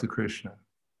one's love to Krishna.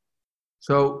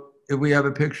 So if we have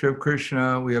a picture of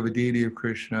Krishna, we have a deity of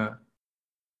Krishna,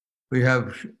 we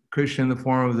have Krishna in the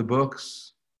form of the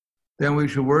books, then we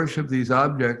should worship these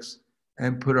objects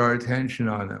and put our attention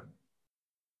on them.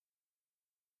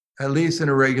 At least in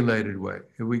a regulated way.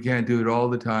 If we can't do it all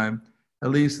the time,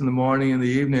 at least in the morning and the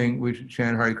evening, we should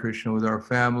chant Hare Krishna with our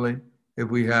family, if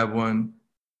we have one.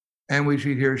 And we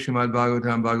should hear Srimad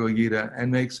Bhagavatam, Bhagavad Gita,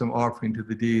 and make some offering to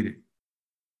the deity.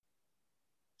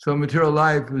 So material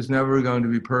life is never going to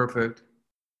be perfect,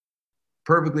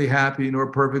 perfectly happy,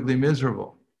 nor perfectly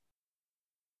miserable.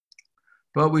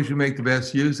 But we should make the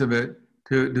best use of it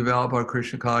to develop our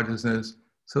Krishna consciousness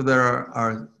so that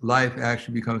our life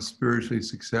actually becomes spiritually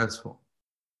successful.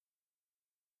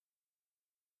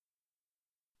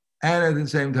 And at the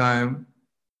same time,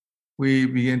 we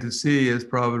begin to see, as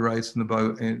Prabhupada writes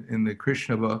in the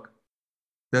Krishna book,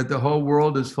 that the whole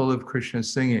world is full of Krishna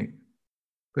singing,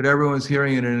 but everyone's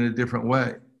hearing it in a different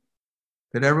way.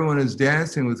 That everyone is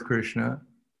dancing with Krishna,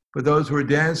 but those who are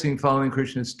dancing following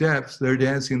Krishna's steps, they're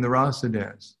dancing the rasa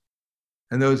dance.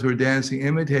 And those who are dancing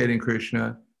imitating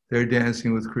Krishna, they're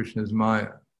dancing with Krishna's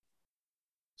Maya.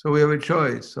 So we have a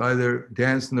choice, either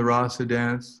dance in the rasa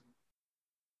dance,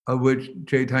 of which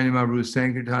Chaitanya Mahaprabhu's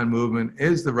Sankirtan movement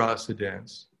is the rasa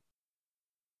dance.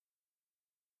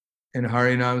 In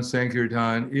Harinam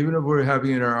Sankirtan, even if we're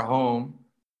having it in our home,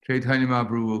 Chaitanya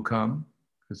Mahaprabhu will come,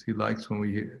 because he likes when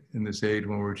in this age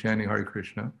when we're chanting Hare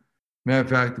Krishna. Matter of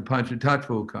fact, the Panchatattva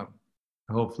will come.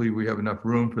 Hopefully we have enough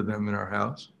room for them in our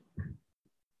house.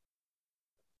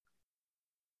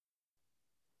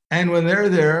 And when they're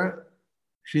there,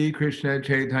 Shri Krishna,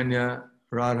 Chaitanya,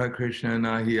 Radha Krishna,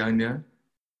 Nahi Anya,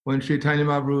 when Chaitanya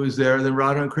Mahaprabhu is there, then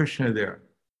Radha and Krishna are there.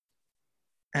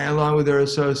 And along with their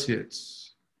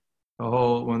associates.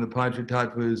 When the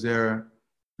Panchatattva is there,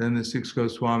 then the 6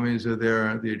 Goswamis are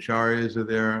there, the Acharyas are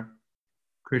there,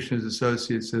 Krishna's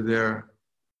associates are there.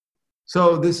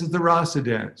 So this is the rasa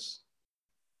dance.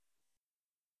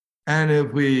 And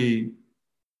if we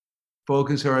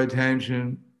focus our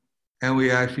attention and we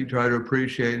actually try to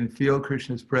appreciate and feel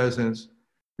Krishna's presence,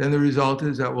 then the result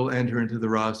is that we'll enter into the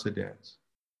rasa dance.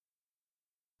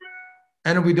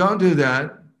 And if we don't do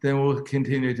that, then we'll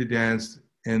continue to dance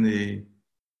in the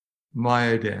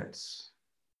Maya dance,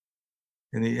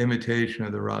 in the imitation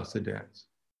of the rasa dance.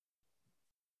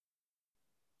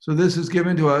 So this is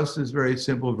given to us, this very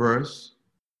simple verse,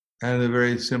 and the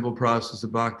very simple process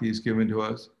of bhakti is given to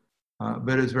us,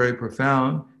 but it's very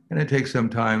profound, and it takes some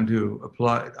time to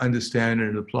understand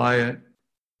and apply it.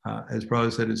 As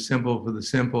Prabhupada said, it's simple for the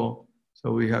simple,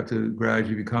 so we have to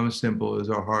gradually become simple as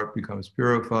our heart becomes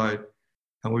purified,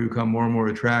 and we become more and more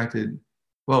attracted.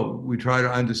 Well, we try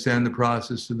to understand the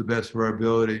process to the best of our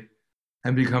ability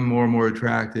and become more and more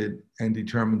attracted and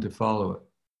determined to follow it.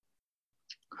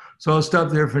 So I'll stop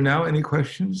there for now. Any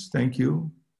questions? Thank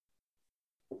you.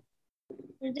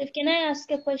 Can I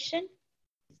ask a question?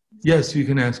 Yes, you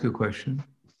can ask a question.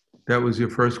 That was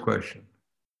your first question.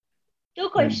 2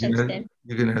 questions then.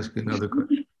 You can ask another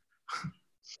question.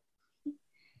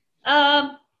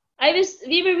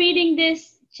 We were reading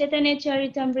this Chaitanya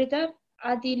Charitamrita,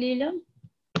 Adi Leela,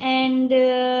 and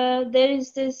there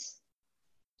is this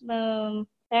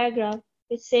paragraph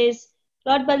which says,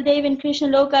 Lord Baldev in Krishna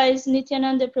Loka is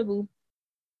Nityananda Prabhu.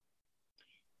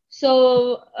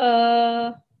 So,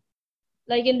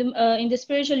 like in the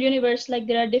spiritual universe, like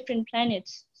there are different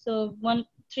planets. So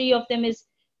 3 of them is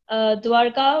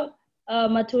Dwarka,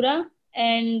 Mathura,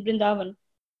 and Vrindavan.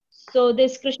 So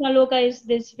this Krishna Loka is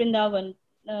this Vrindavan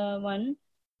one.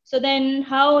 So then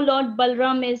how Lord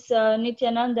Balram is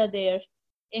Nityananda there?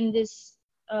 in this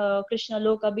Krishna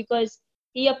Loka, because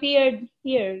he appeared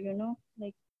here,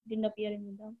 like didn't appear in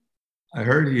Vrindavan. I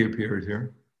heard he appeared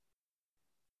here.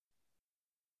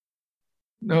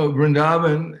 No,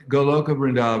 Vrindavan, Goloka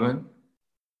Vrindavan,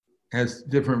 has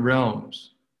different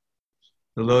realms.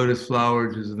 The lotus flower,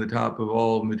 which is in the top of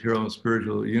all material and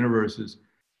spiritual universes,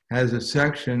 has a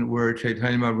section where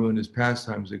Chaitanya Mahaprabhu and his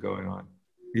pastimes are going on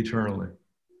eternally.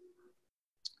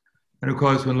 And of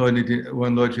course, when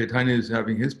Lord Chaitanya is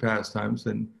having his pastimes,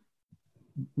 then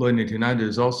Lord Nityananda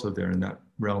is also there in that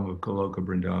realm of Goloka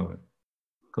Vrindavan.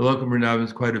 Goloka Vrindavan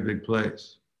is quite a big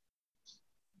place.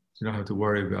 You don't have to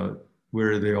worry about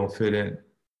where they all fit in.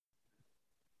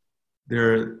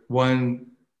 One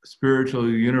spiritual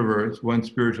universe, one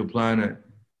spiritual planet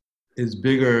is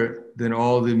bigger than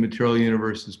all the material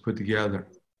universes put together.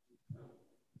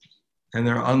 And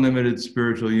there are unlimited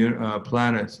spiritual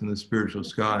planets in the spiritual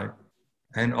sky.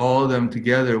 And all of them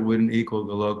together wouldn't equal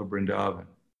Goloka Vrindavan.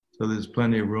 So there's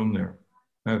plenty of room there.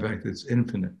 Matter of fact, it's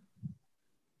infinite.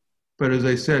 But as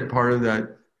I said, part of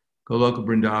that Goloka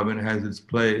Vrindavan has its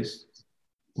place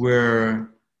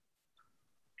where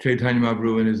Chaitanya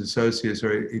Mahaprabhu and his associates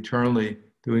are eternally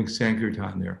doing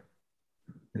Sankirtan there,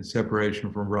 in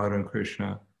separation from Radha and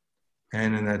Krishna.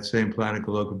 And in that same planet,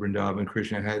 Goloka Vrindavan,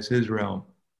 Krishna has his realm,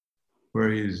 where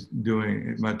he's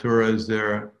doing, Mathura is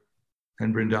there,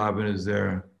 and Vrindavan is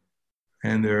there,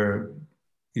 and they're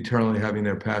eternally having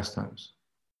their pastimes.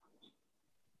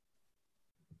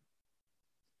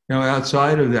 Now,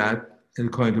 outside of that,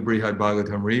 according to Brihad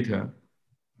Bhagavatamrita,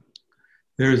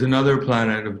 there's another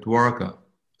planet of Dwarka,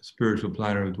 a spiritual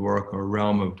planet of Dwarka, or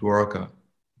realm of Dwarka.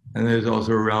 And there's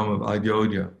also a realm of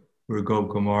Ayodhya, where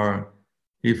Gopkumara,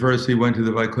 he went to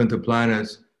the Vaikuntha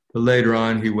planets, but later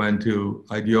on he went to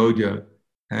Ayodhya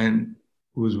and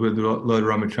was with Lord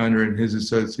Ramachandra and his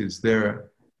associates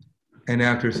there. And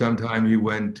after some time he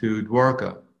went to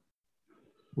Dwarka,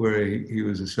 where he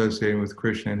was associating with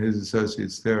Krishna and his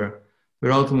associates there.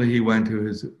 But ultimately he went to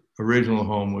his original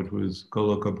home, which was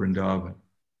Goloka Vrindavan.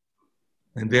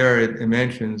 And there it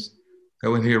mentions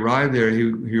that when he arrived there,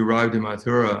 he arrived in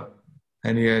Mathura,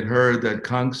 and he had heard that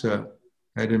Kamsa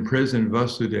had imprisoned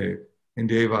Vasudeva in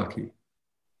Devaki,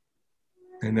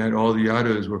 and that all the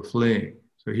Yadavas were fleeing.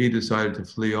 So he decided to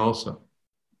flee also.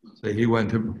 So he went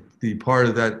to the part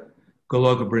of that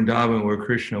Goloka Vrindavan where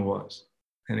Krishna was,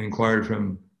 and inquired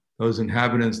from those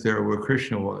inhabitants there where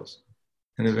Krishna was.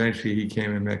 And eventually he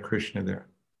came and met Krishna there.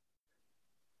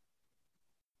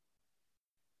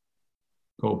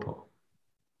 Gopal.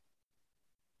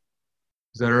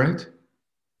 Is that all right?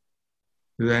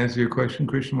 Did that answer your question,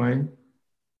 Krishna Maya?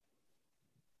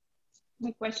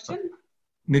 My question?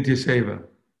 Nitya Seva,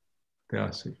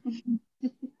 Dasi.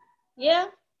 Yeah.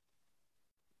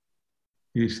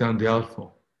 You sound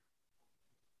doubtful.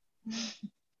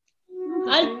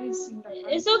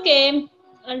 It's okay.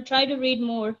 I'll try to read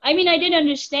more. I mean, I did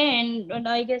understand, but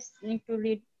I guess need to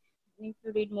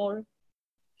read more.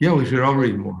 Yeah, we should all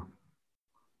read more.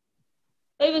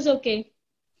 It was okay.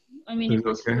 I mean, it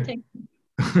was okay.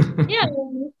 Yeah,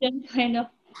 kind of.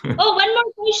 Oh, one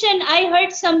more question. I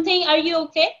heard something. Are you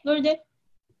okay, Gurudev?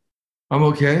 I'm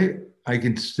okay. I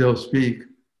can still speak.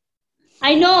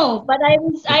 I know, but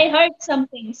I heard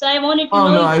something, so I wanted to know.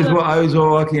 Oh no, I was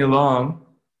walking along.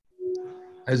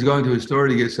 I was going to a store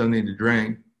to get something to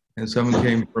drink, and someone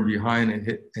came from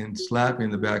behind and slapped me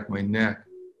in the back of my neck.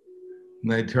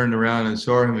 And I turned around and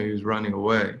saw him, and he was running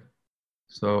away.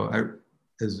 So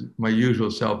as my usual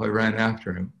self, I ran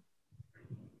after him.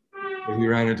 So he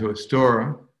ran into a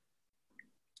store.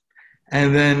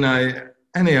 And then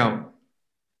anyhow,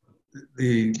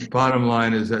 the bottom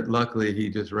line is that luckily he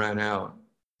just ran out.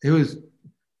 He was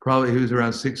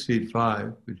around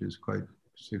 6'5", which is quite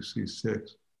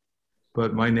 6'6".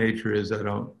 But my nature is I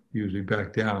don't usually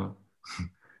back down.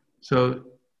 So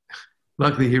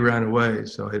luckily he ran away.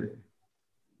 So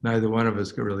neither one of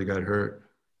us really got hurt.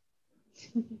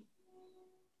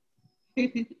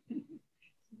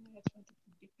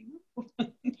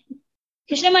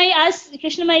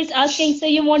 Krishnamai is asking, so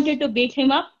you wanted to beat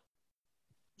him up?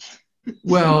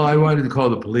 Well, I wanted to call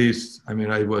the police. I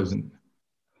mean, I wanted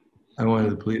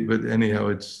the police, but anyhow,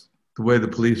 it's the way the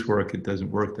police work, it doesn't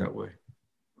work that way.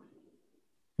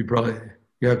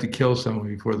 You have to kill someone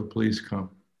before the police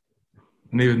come.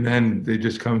 And even then, they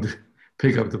just come to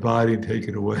pick up the body and take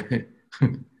it away.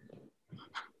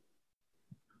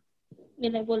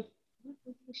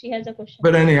 She has a question.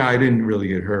 But anyhow, I didn't really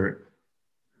get hurt.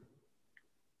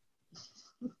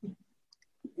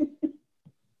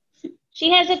 She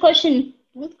has a question.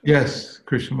 Yes,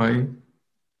 Krishnamai.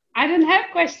 I don't have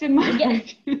question mark. Yeah.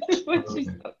 Okay.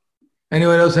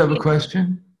 Anyone else have a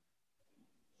question?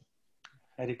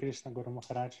 Hare Krishna, Guru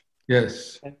Maharaj.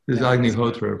 Yes, this is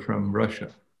Agnihotra from Russia.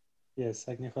 Yes,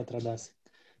 Agnihotra Das.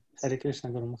 Hare Krishna,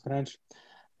 Guru Maharaj.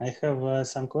 I have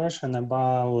some question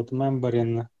about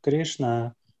remembering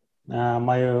Krishna.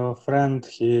 My friend,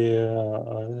 he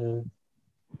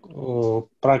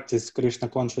practiced Krishna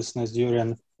consciousness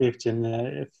during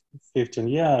 15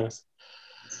 years.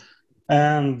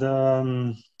 And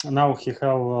now he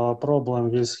have a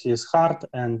problem with his heart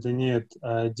and need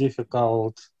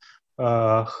difficult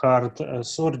heart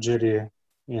surgery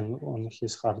on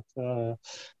his heart.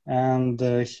 And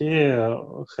he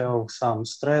have some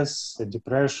stress,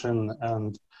 depression,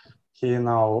 and he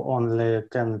now only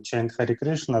can chant Hare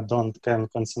Krishna, can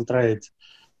concentrate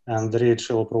and read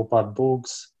Srila Prabhupada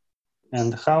books.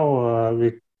 And how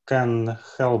we can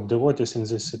help devotees in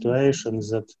this situation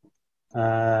that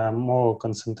more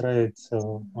concentrate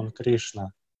on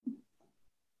Krishna?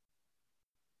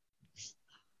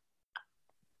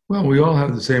 Well, we all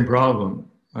have the same problem.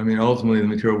 I mean, ultimately, the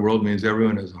material world means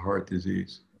everyone has a heart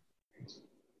disease.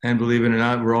 And believe it or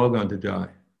not, we're all going to die.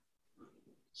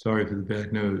 Sorry for the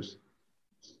bad news.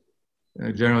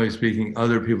 Generally speaking,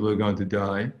 other people are going to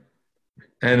die.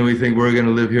 And we think we're going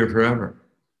to live here forever.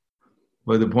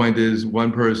 But the point is,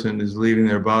 one person is leaving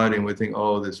their body and we think,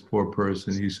 oh, this poor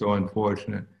person, he's so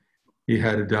unfortunate. He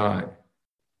had to die.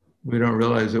 We don't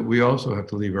realize that we also have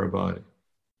to leave our body.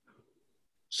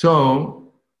 So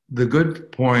the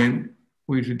good point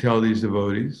we should tell these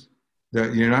devotees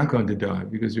that you're not going to die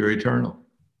because you're eternal.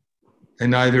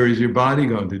 And neither is your body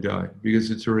going to die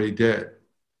because it's already dead.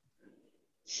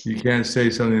 You can't say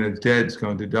something that's dead is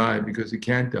going to die because it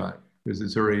can't die because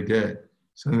it's already dead.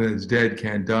 Something that's dead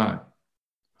can't die.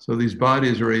 So these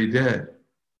bodies are already dead.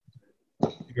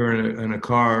 You're in a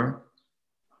car.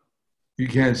 You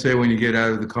can't say when you get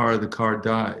out of the car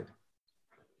died.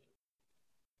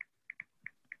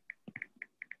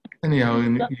 Anyhow,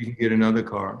 you can get another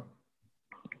car.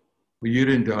 But you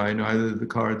didn't die, neither did the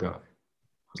car die.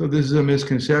 So this is a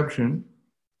misconception.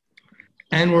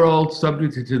 And we're all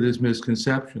subjected to this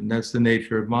misconception. That's the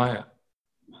nature of Maya.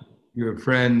 Your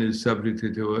friend is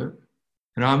subjected to it.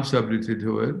 And I'm subjected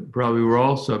to it. Probably we're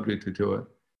all subjected to it.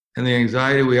 And the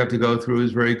anxiety we have to go through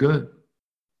is very good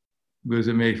because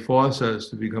it may force us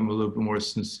to become a little bit more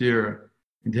sincere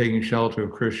in taking shelter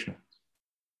of Krishna.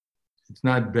 It's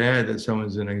not bad that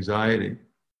someone's in anxiety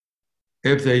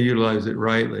if they utilize it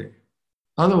rightly.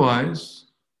 Otherwise,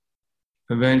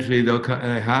 eventually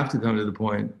they have to come to the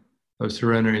point of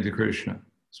surrendering to Krishna,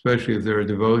 especially if they're a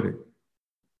devotee,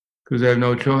 because they have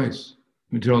no choice.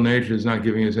 Material nature is not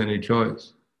giving us any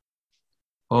choice.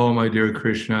 Oh, my dear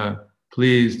Krishna,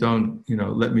 please don't,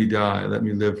 let me die, let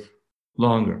me live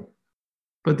longer.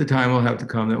 But the time will have to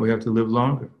come that we have to live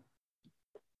longer.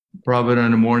 Prabhupada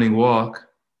on a morning walk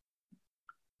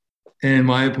in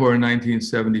Mayapur in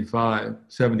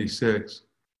 76,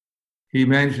 he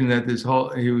mentioned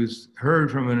that he was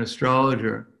heard from an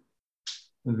astrologer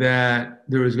that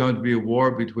there was going to be a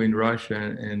war between Russia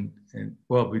and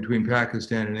between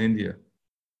Pakistan and India.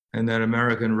 And that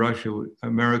America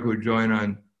would join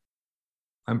on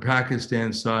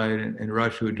Pakistan's side and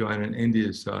Russia would join on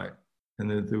India's side,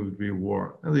 and that there would be a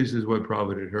war. At least is what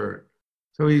Prabhupada had heard.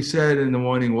 So he said in the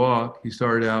morning walk, he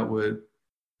started out with,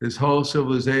 this whole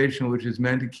civilization, which is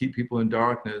meant to keep people in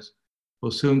darkness, will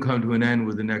soon come to an end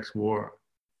with the next war.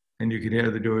 And you can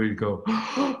hear the devotee go,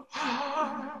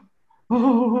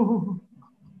 oh,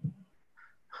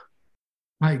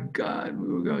 my God,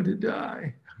 we were going to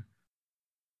die.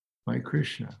 My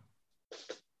Krishna.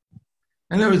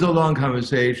 And there was a long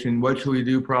conversation. What should we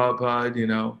do,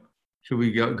 Prabhupada? Should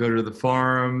we go to the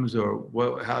farms or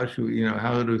how should we,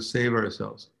 how to save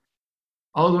ourselves?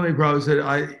 Ultimately, Prabhupada said,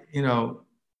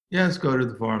 yes, go to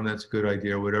the farm. That's a good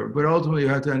idea or whatever. But ultimately, you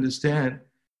have to understand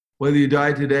whether you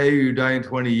die today or you die in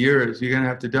 20 years, you're going to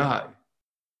have to die.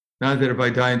 Not that if I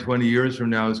die in 20 years from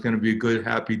now, it's going to be a good,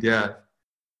 happy death.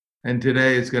 And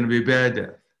today it's going to be a bad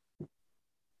death.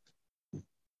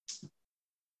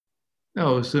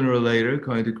 No, sooner or later,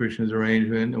 according to Krishna's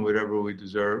arrangement and whatever we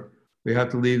deserve, we have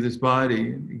to leave this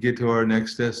body and get to our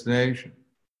next destination.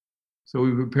 So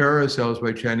we prepare ourselves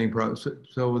by chanting.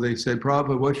 So they said,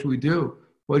 Prabhupada, what should we do?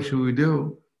 What should we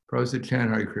do? Prabhupada said,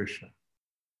 chant Hare Krishna.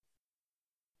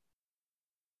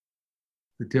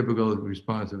 The typical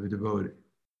response of a devotee.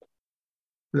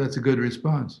 That's a good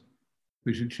response.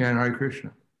 We should chant Hare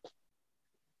Krishna.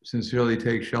 Sincerely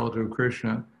take shelter of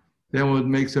Krishna. Then we'll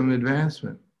make some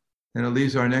advancement. And at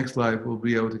least our next life will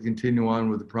be able to continue on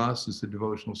with the process of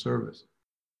devotional service.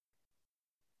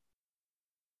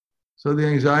 So the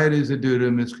anxieties that due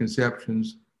to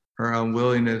misconceptions are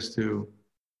unwillingness to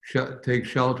take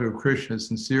shelter of Krishna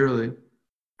sincerely,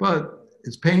 but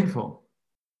it's painful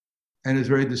and it's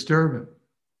very disturbing.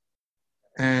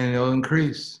 And it'll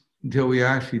increase until we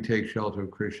actually take shelter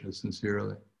of Krishna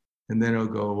sincerely. And then it'll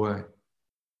go away.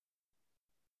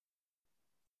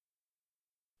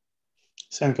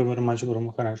 Thank you very much, Guru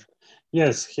Maharaj.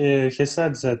 Yes, he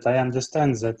said that I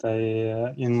understand that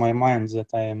in my mind that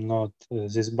I am not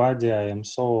this body, I am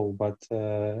soul, but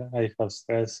I have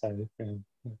stress, I have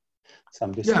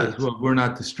some distress. Yes, well, we're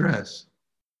not the stress.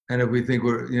 And if we think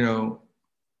we're,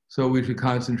 so we should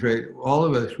concentrate, all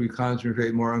of us, we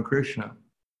concentrate more on Krishna.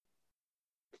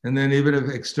 And then even if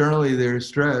externally there's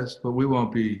stress, but we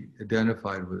won't be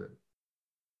identified with it.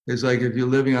 It's like if you're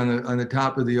living on the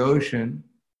top of the ocean.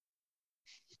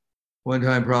 One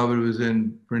time Prabhupada was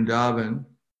in Vrindavan,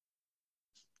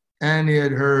 and he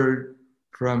had heard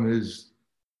from his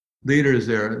leaders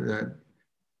there that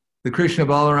the Krishna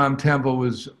Balaram temple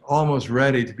was almost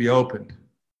ready to be opened.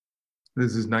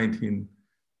 This is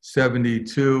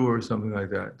 1972 or something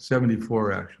like that,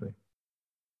 74 actually.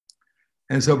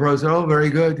 And so Prabhupada said, oh,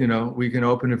 very good, we can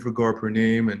open it for Gaur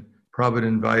Purnim. And Prabhupada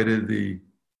invited the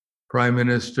Prime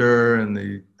Minister and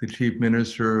the Chief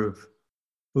Minister of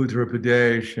Uttar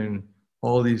Pradesh and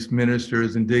all these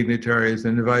ministers and dignitaries,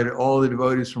 and invited all the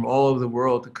devotees from all over the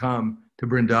world to come to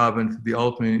Vrindavan for the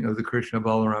opening of the Krishna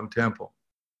Balaram temple.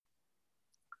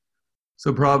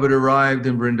 So Prabhupada arrived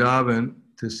in Vrindavan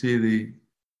to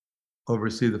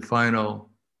oversee the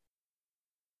final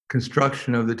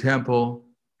construction of the temple.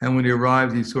 And when he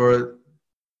arrived, he saw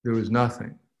there was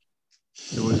nothing.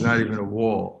 There was not even a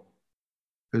wall.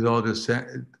 It was all just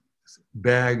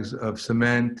bags of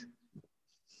cement,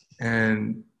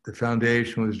 and the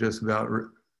foundation was just about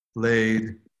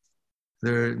laid.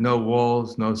 There were no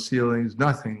walls, no ceilings,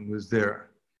 nothing was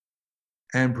there.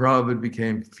 And Prabhupada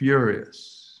became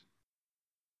furious.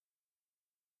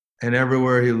 And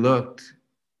everywhere he looked,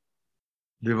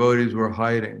 devotees were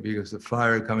hiding because the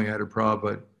fire coming out of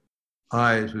Prabhupada's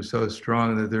eyes was so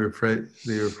strong that they were afraid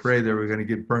they were going to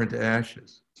get burnt to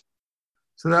ashes.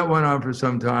 So that went on for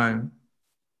some time.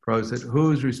 Prabhupada said,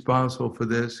 who's responsible for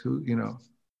this?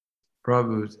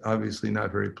 Prabhupada was obviously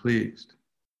not very pleased.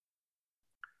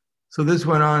 So this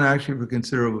went on actually for a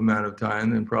considerable amount of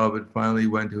time. Then Prabhupada finally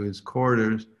went to his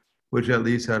quarters, which at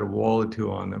least had a wall or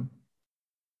two on them.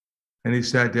 And he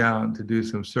sat down to do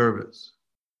some service.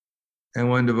 And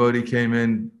one devotee came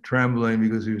in trembling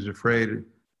because he was afraid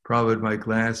Prabhupada might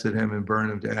glance at him and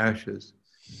burn him to ashes.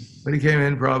 But he came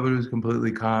in, Prabhupada was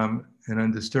completely calm and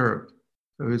undisturbed.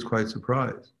 So he was quite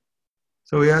surprised.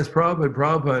 So he asked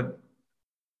Prabhupada,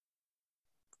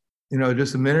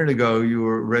 just a minute ago, you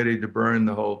were ready to burn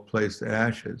the whole place to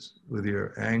ashes with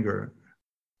your anger.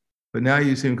 But now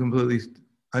you seem completely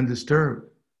undisturbed.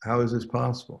 How is this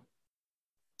possible?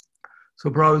 So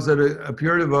Prabhupada said, a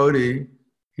pure devotee,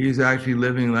 he's actually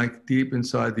living like deep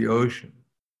inside the ocean.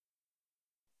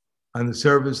 On the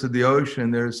surface of the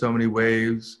ocean, there are so many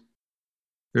waves.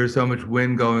 There's so much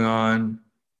wind going on.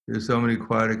 There's so many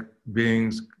aquatic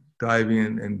beings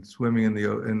diving and swimming in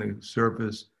the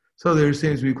surface. So there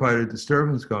seems to be quite a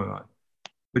disturbance going on.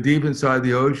 But deep inside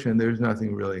the ocean, there's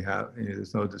nothing really happening.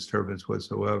 There's no disturbance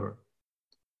whatsoever.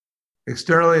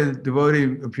 Externally,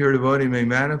 a pure devotee may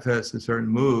manifest a certain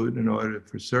mood in order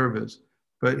for service,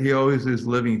 but he always is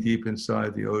living deep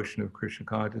inside the ocean of Krishna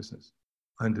consciousness,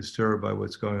 undisturbed by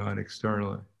what's going on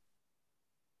externally.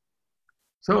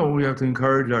 So we have to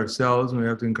encourage ourselves and we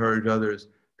have to encourage others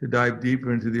to dive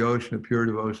deeper into the ocean of pure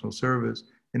devotional service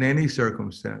in any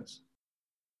circumstance.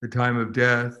 The time of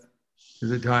death is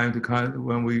a time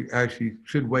when we actually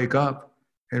should wake up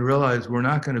and realize we're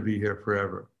not going to be here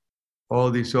forever. All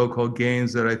these so-called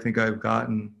gains that I think I've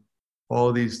gotten,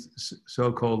 all these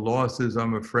so-called losses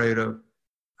I'm afraid of,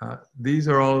 these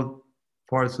are all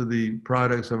parts of the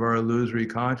products of our illusory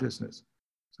consciousness.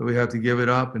 So we have to give it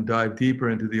up and dive deeper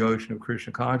into the ocean of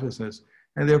Krishna consciousness.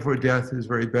 And therefore death is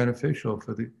very beneficial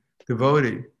for the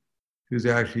devotee who's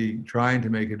actually trying to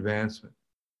make advancement.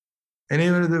 And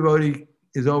even if the devotee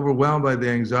is overwhelmed by the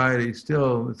anxiety,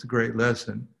 still it's a great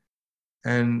lesson.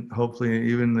 And hopefully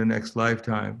even in the next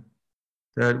lifetime,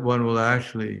 that one will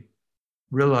actually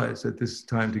realize that this is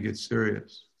time to get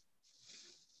serious.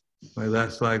 My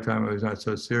last lifetime, I was not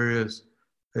so serious.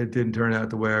 It didn't turn out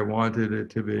the way I wanted it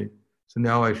to be. So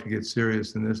now I should get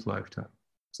serious in this lifetime.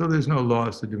 So there's no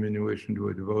loss or diminution to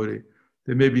a devotee.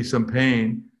 There may be some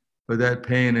pain, but that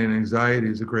pain and anxiety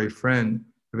is a great friend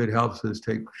if it helps us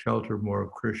take shelter more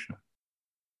of Krishna.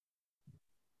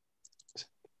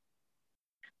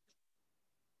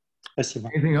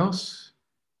 Anything else?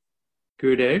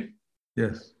 Gurudev?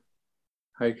 Yes.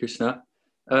 Hare Krishna.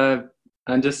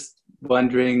 I'm just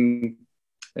wondering,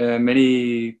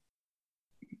 many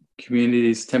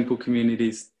communities, temple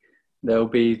communities, there'll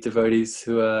be devotees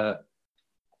who are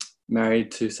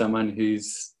married to someone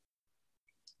who's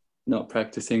not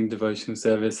practicing devotional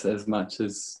service as much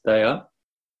as they are,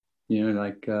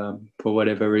 like for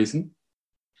whatever reason.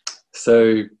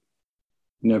 So,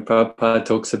 Prabhupada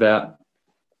talks about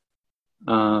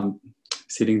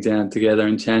sitting down together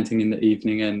and chanting in the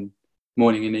evening and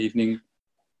morning and evening.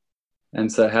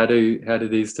 And so how do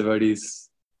these devotees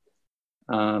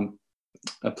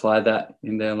apply that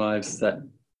in their lives, that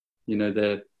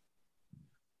they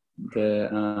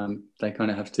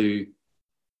kind of have to,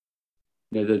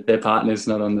 their partner's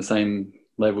not on the same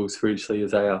level spiritually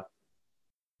as they are?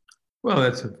 Well,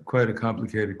 that's quite a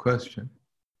complicated question.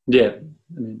 Yeah.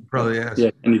 Probably ask.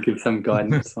 Yeah, can you give some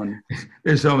guidance on?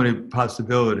 There's so many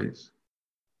possibilities.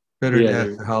 Better to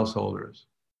ask the householders.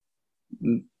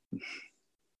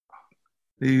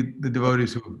 The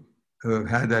devotees who have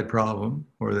had that problem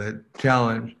or that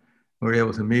challenge were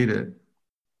able to meet it,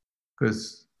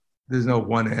 because there's no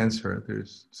one answer.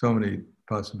 There's so many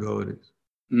possibilities.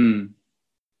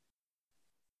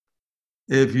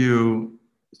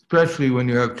 Especially when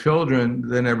you have children,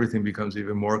 then everything becomes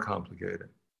even more complicated.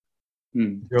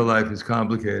 Your life is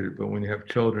complicated, but when you have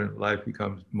children, life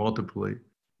becomes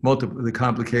the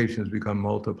complications become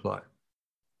multiplied.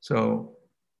 So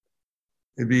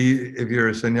if you're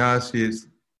a sannyasi, it's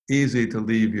easy to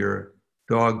leave your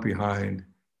dog behind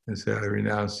and say, I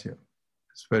renounce you,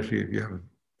 especially if you have a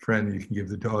friend you can give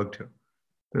the dog to.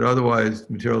 But otherwise,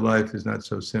 material life is not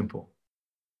so simple.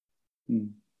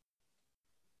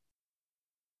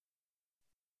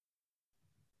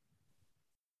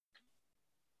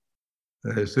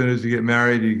 As soon as you get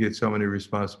married, you get so many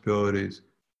responsibilities.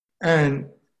 And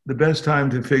the best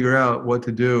time to figure out what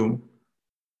to do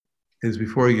is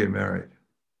before you get married.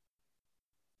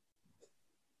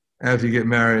 After you get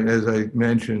married, as I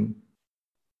mentioned,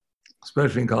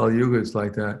 especially in Kali Yuga, it's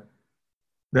like that.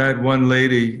 That one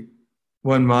lady,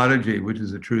 one Mataji, which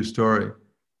is a true story,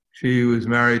 she was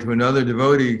married to another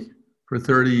devotee for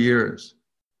 30 years.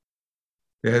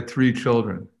 They had 3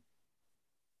 children.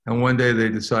 And one day they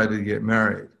decided to get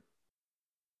married.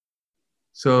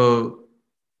 So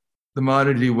the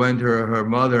Mataji went to her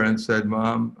mother and said,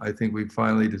 Mom, I think we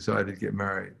finally decided to get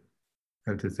married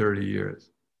after 30 years.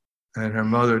 And her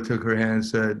mother took her hand and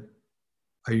said,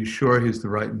 are you sure he's the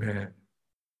right man?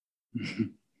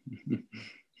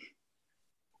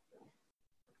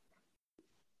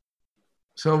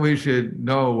 So we should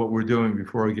know what we're doing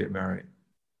before we get married,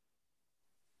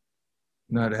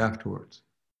 not afterwards.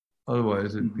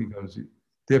 Otherwise, it becomes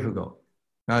difficult.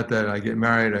 Not that I get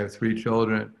married, I have 3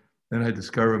 children, then I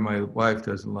discover my wife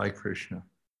doesn't like Krishna.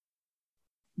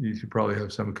 You should probably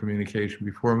have some communication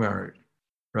before marriage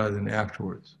rather than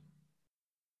afterwards.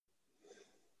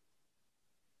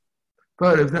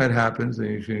 But if that happens,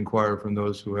 then you should inquire from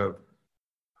those who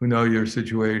know your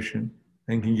situation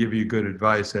and can give you good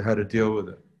advice on how to deal with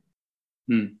it.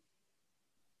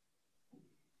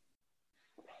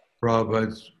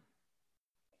 Prabhupada's,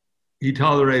 he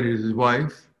tolerated his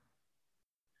wife.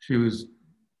 She was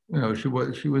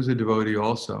a devotee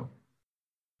also.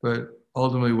 But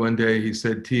ultimately one day he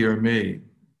said, tea or me,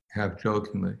 half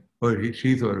jokingly. Or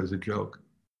she thought it was a joke.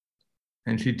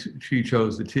 And she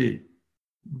chose the tea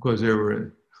because he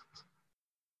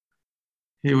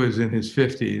was in his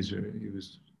 50s, or he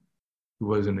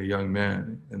wasn't a young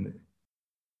man. And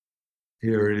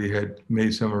he already had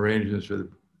made some arrangements that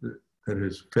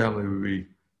his family would be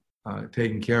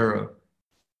taken care of.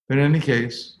 But in any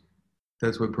case,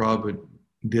 that's what Prabhupada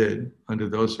did under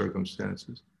those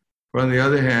circumstances. But on the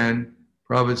other hand,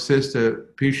 Prabhupada's sister,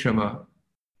 Pishama,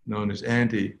 known as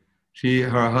Auntie,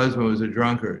 her husband was a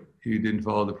drunkard. He didn't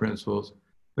follow the principles,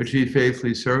 but she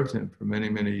faithfully served him for many,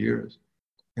 many years.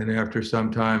 And after some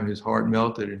time, his heart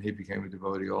melted and he became a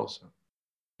devotee also.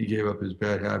 He gave up his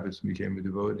bad habits and became a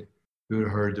devotee due to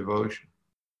her devotion.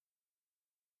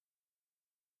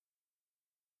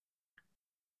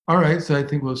 All right, so I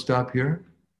think we'll stop here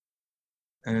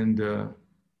and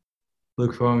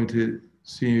look forward to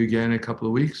seeing you again in a couple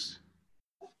of weeks.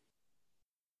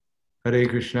 Hare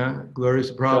Krishna, glories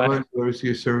to Prabhupada, glories to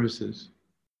your services.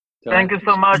 Thank you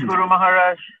so much, Guru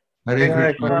Maharaj. Hare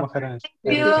Guru Krishna. Maharaj.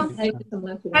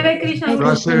 Hare Krishna.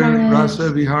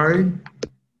 Rasa Bihari,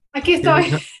 Aquí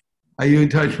estoy. are you in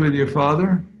touch with your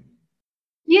father?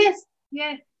 Yes,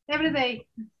 every day.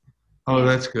 Oh,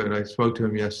 that's good. I spoke to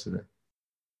him yesterday.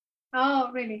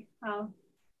 Oh, really? Oh.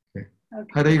 Okay.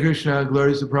 Okay. Hare Krishna,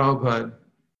 glories to Prabhupada.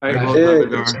 Hare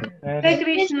Krishna. Hare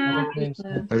Krishna.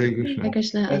 Hare Krishna. Hare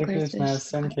Krishna. Hare Krishna.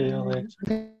 Thank you.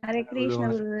 Hare Krishna,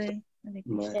 Gurudev. Hare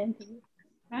Krishna.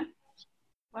 Huh?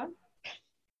 What?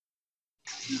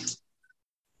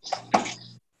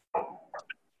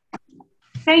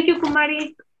 Thank you,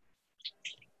 Kumari.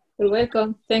 You're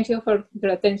welcome. Thank you for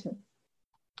your attention.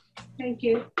 Thank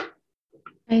you.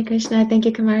 Hare Krishna. Thank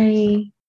you, Kumari.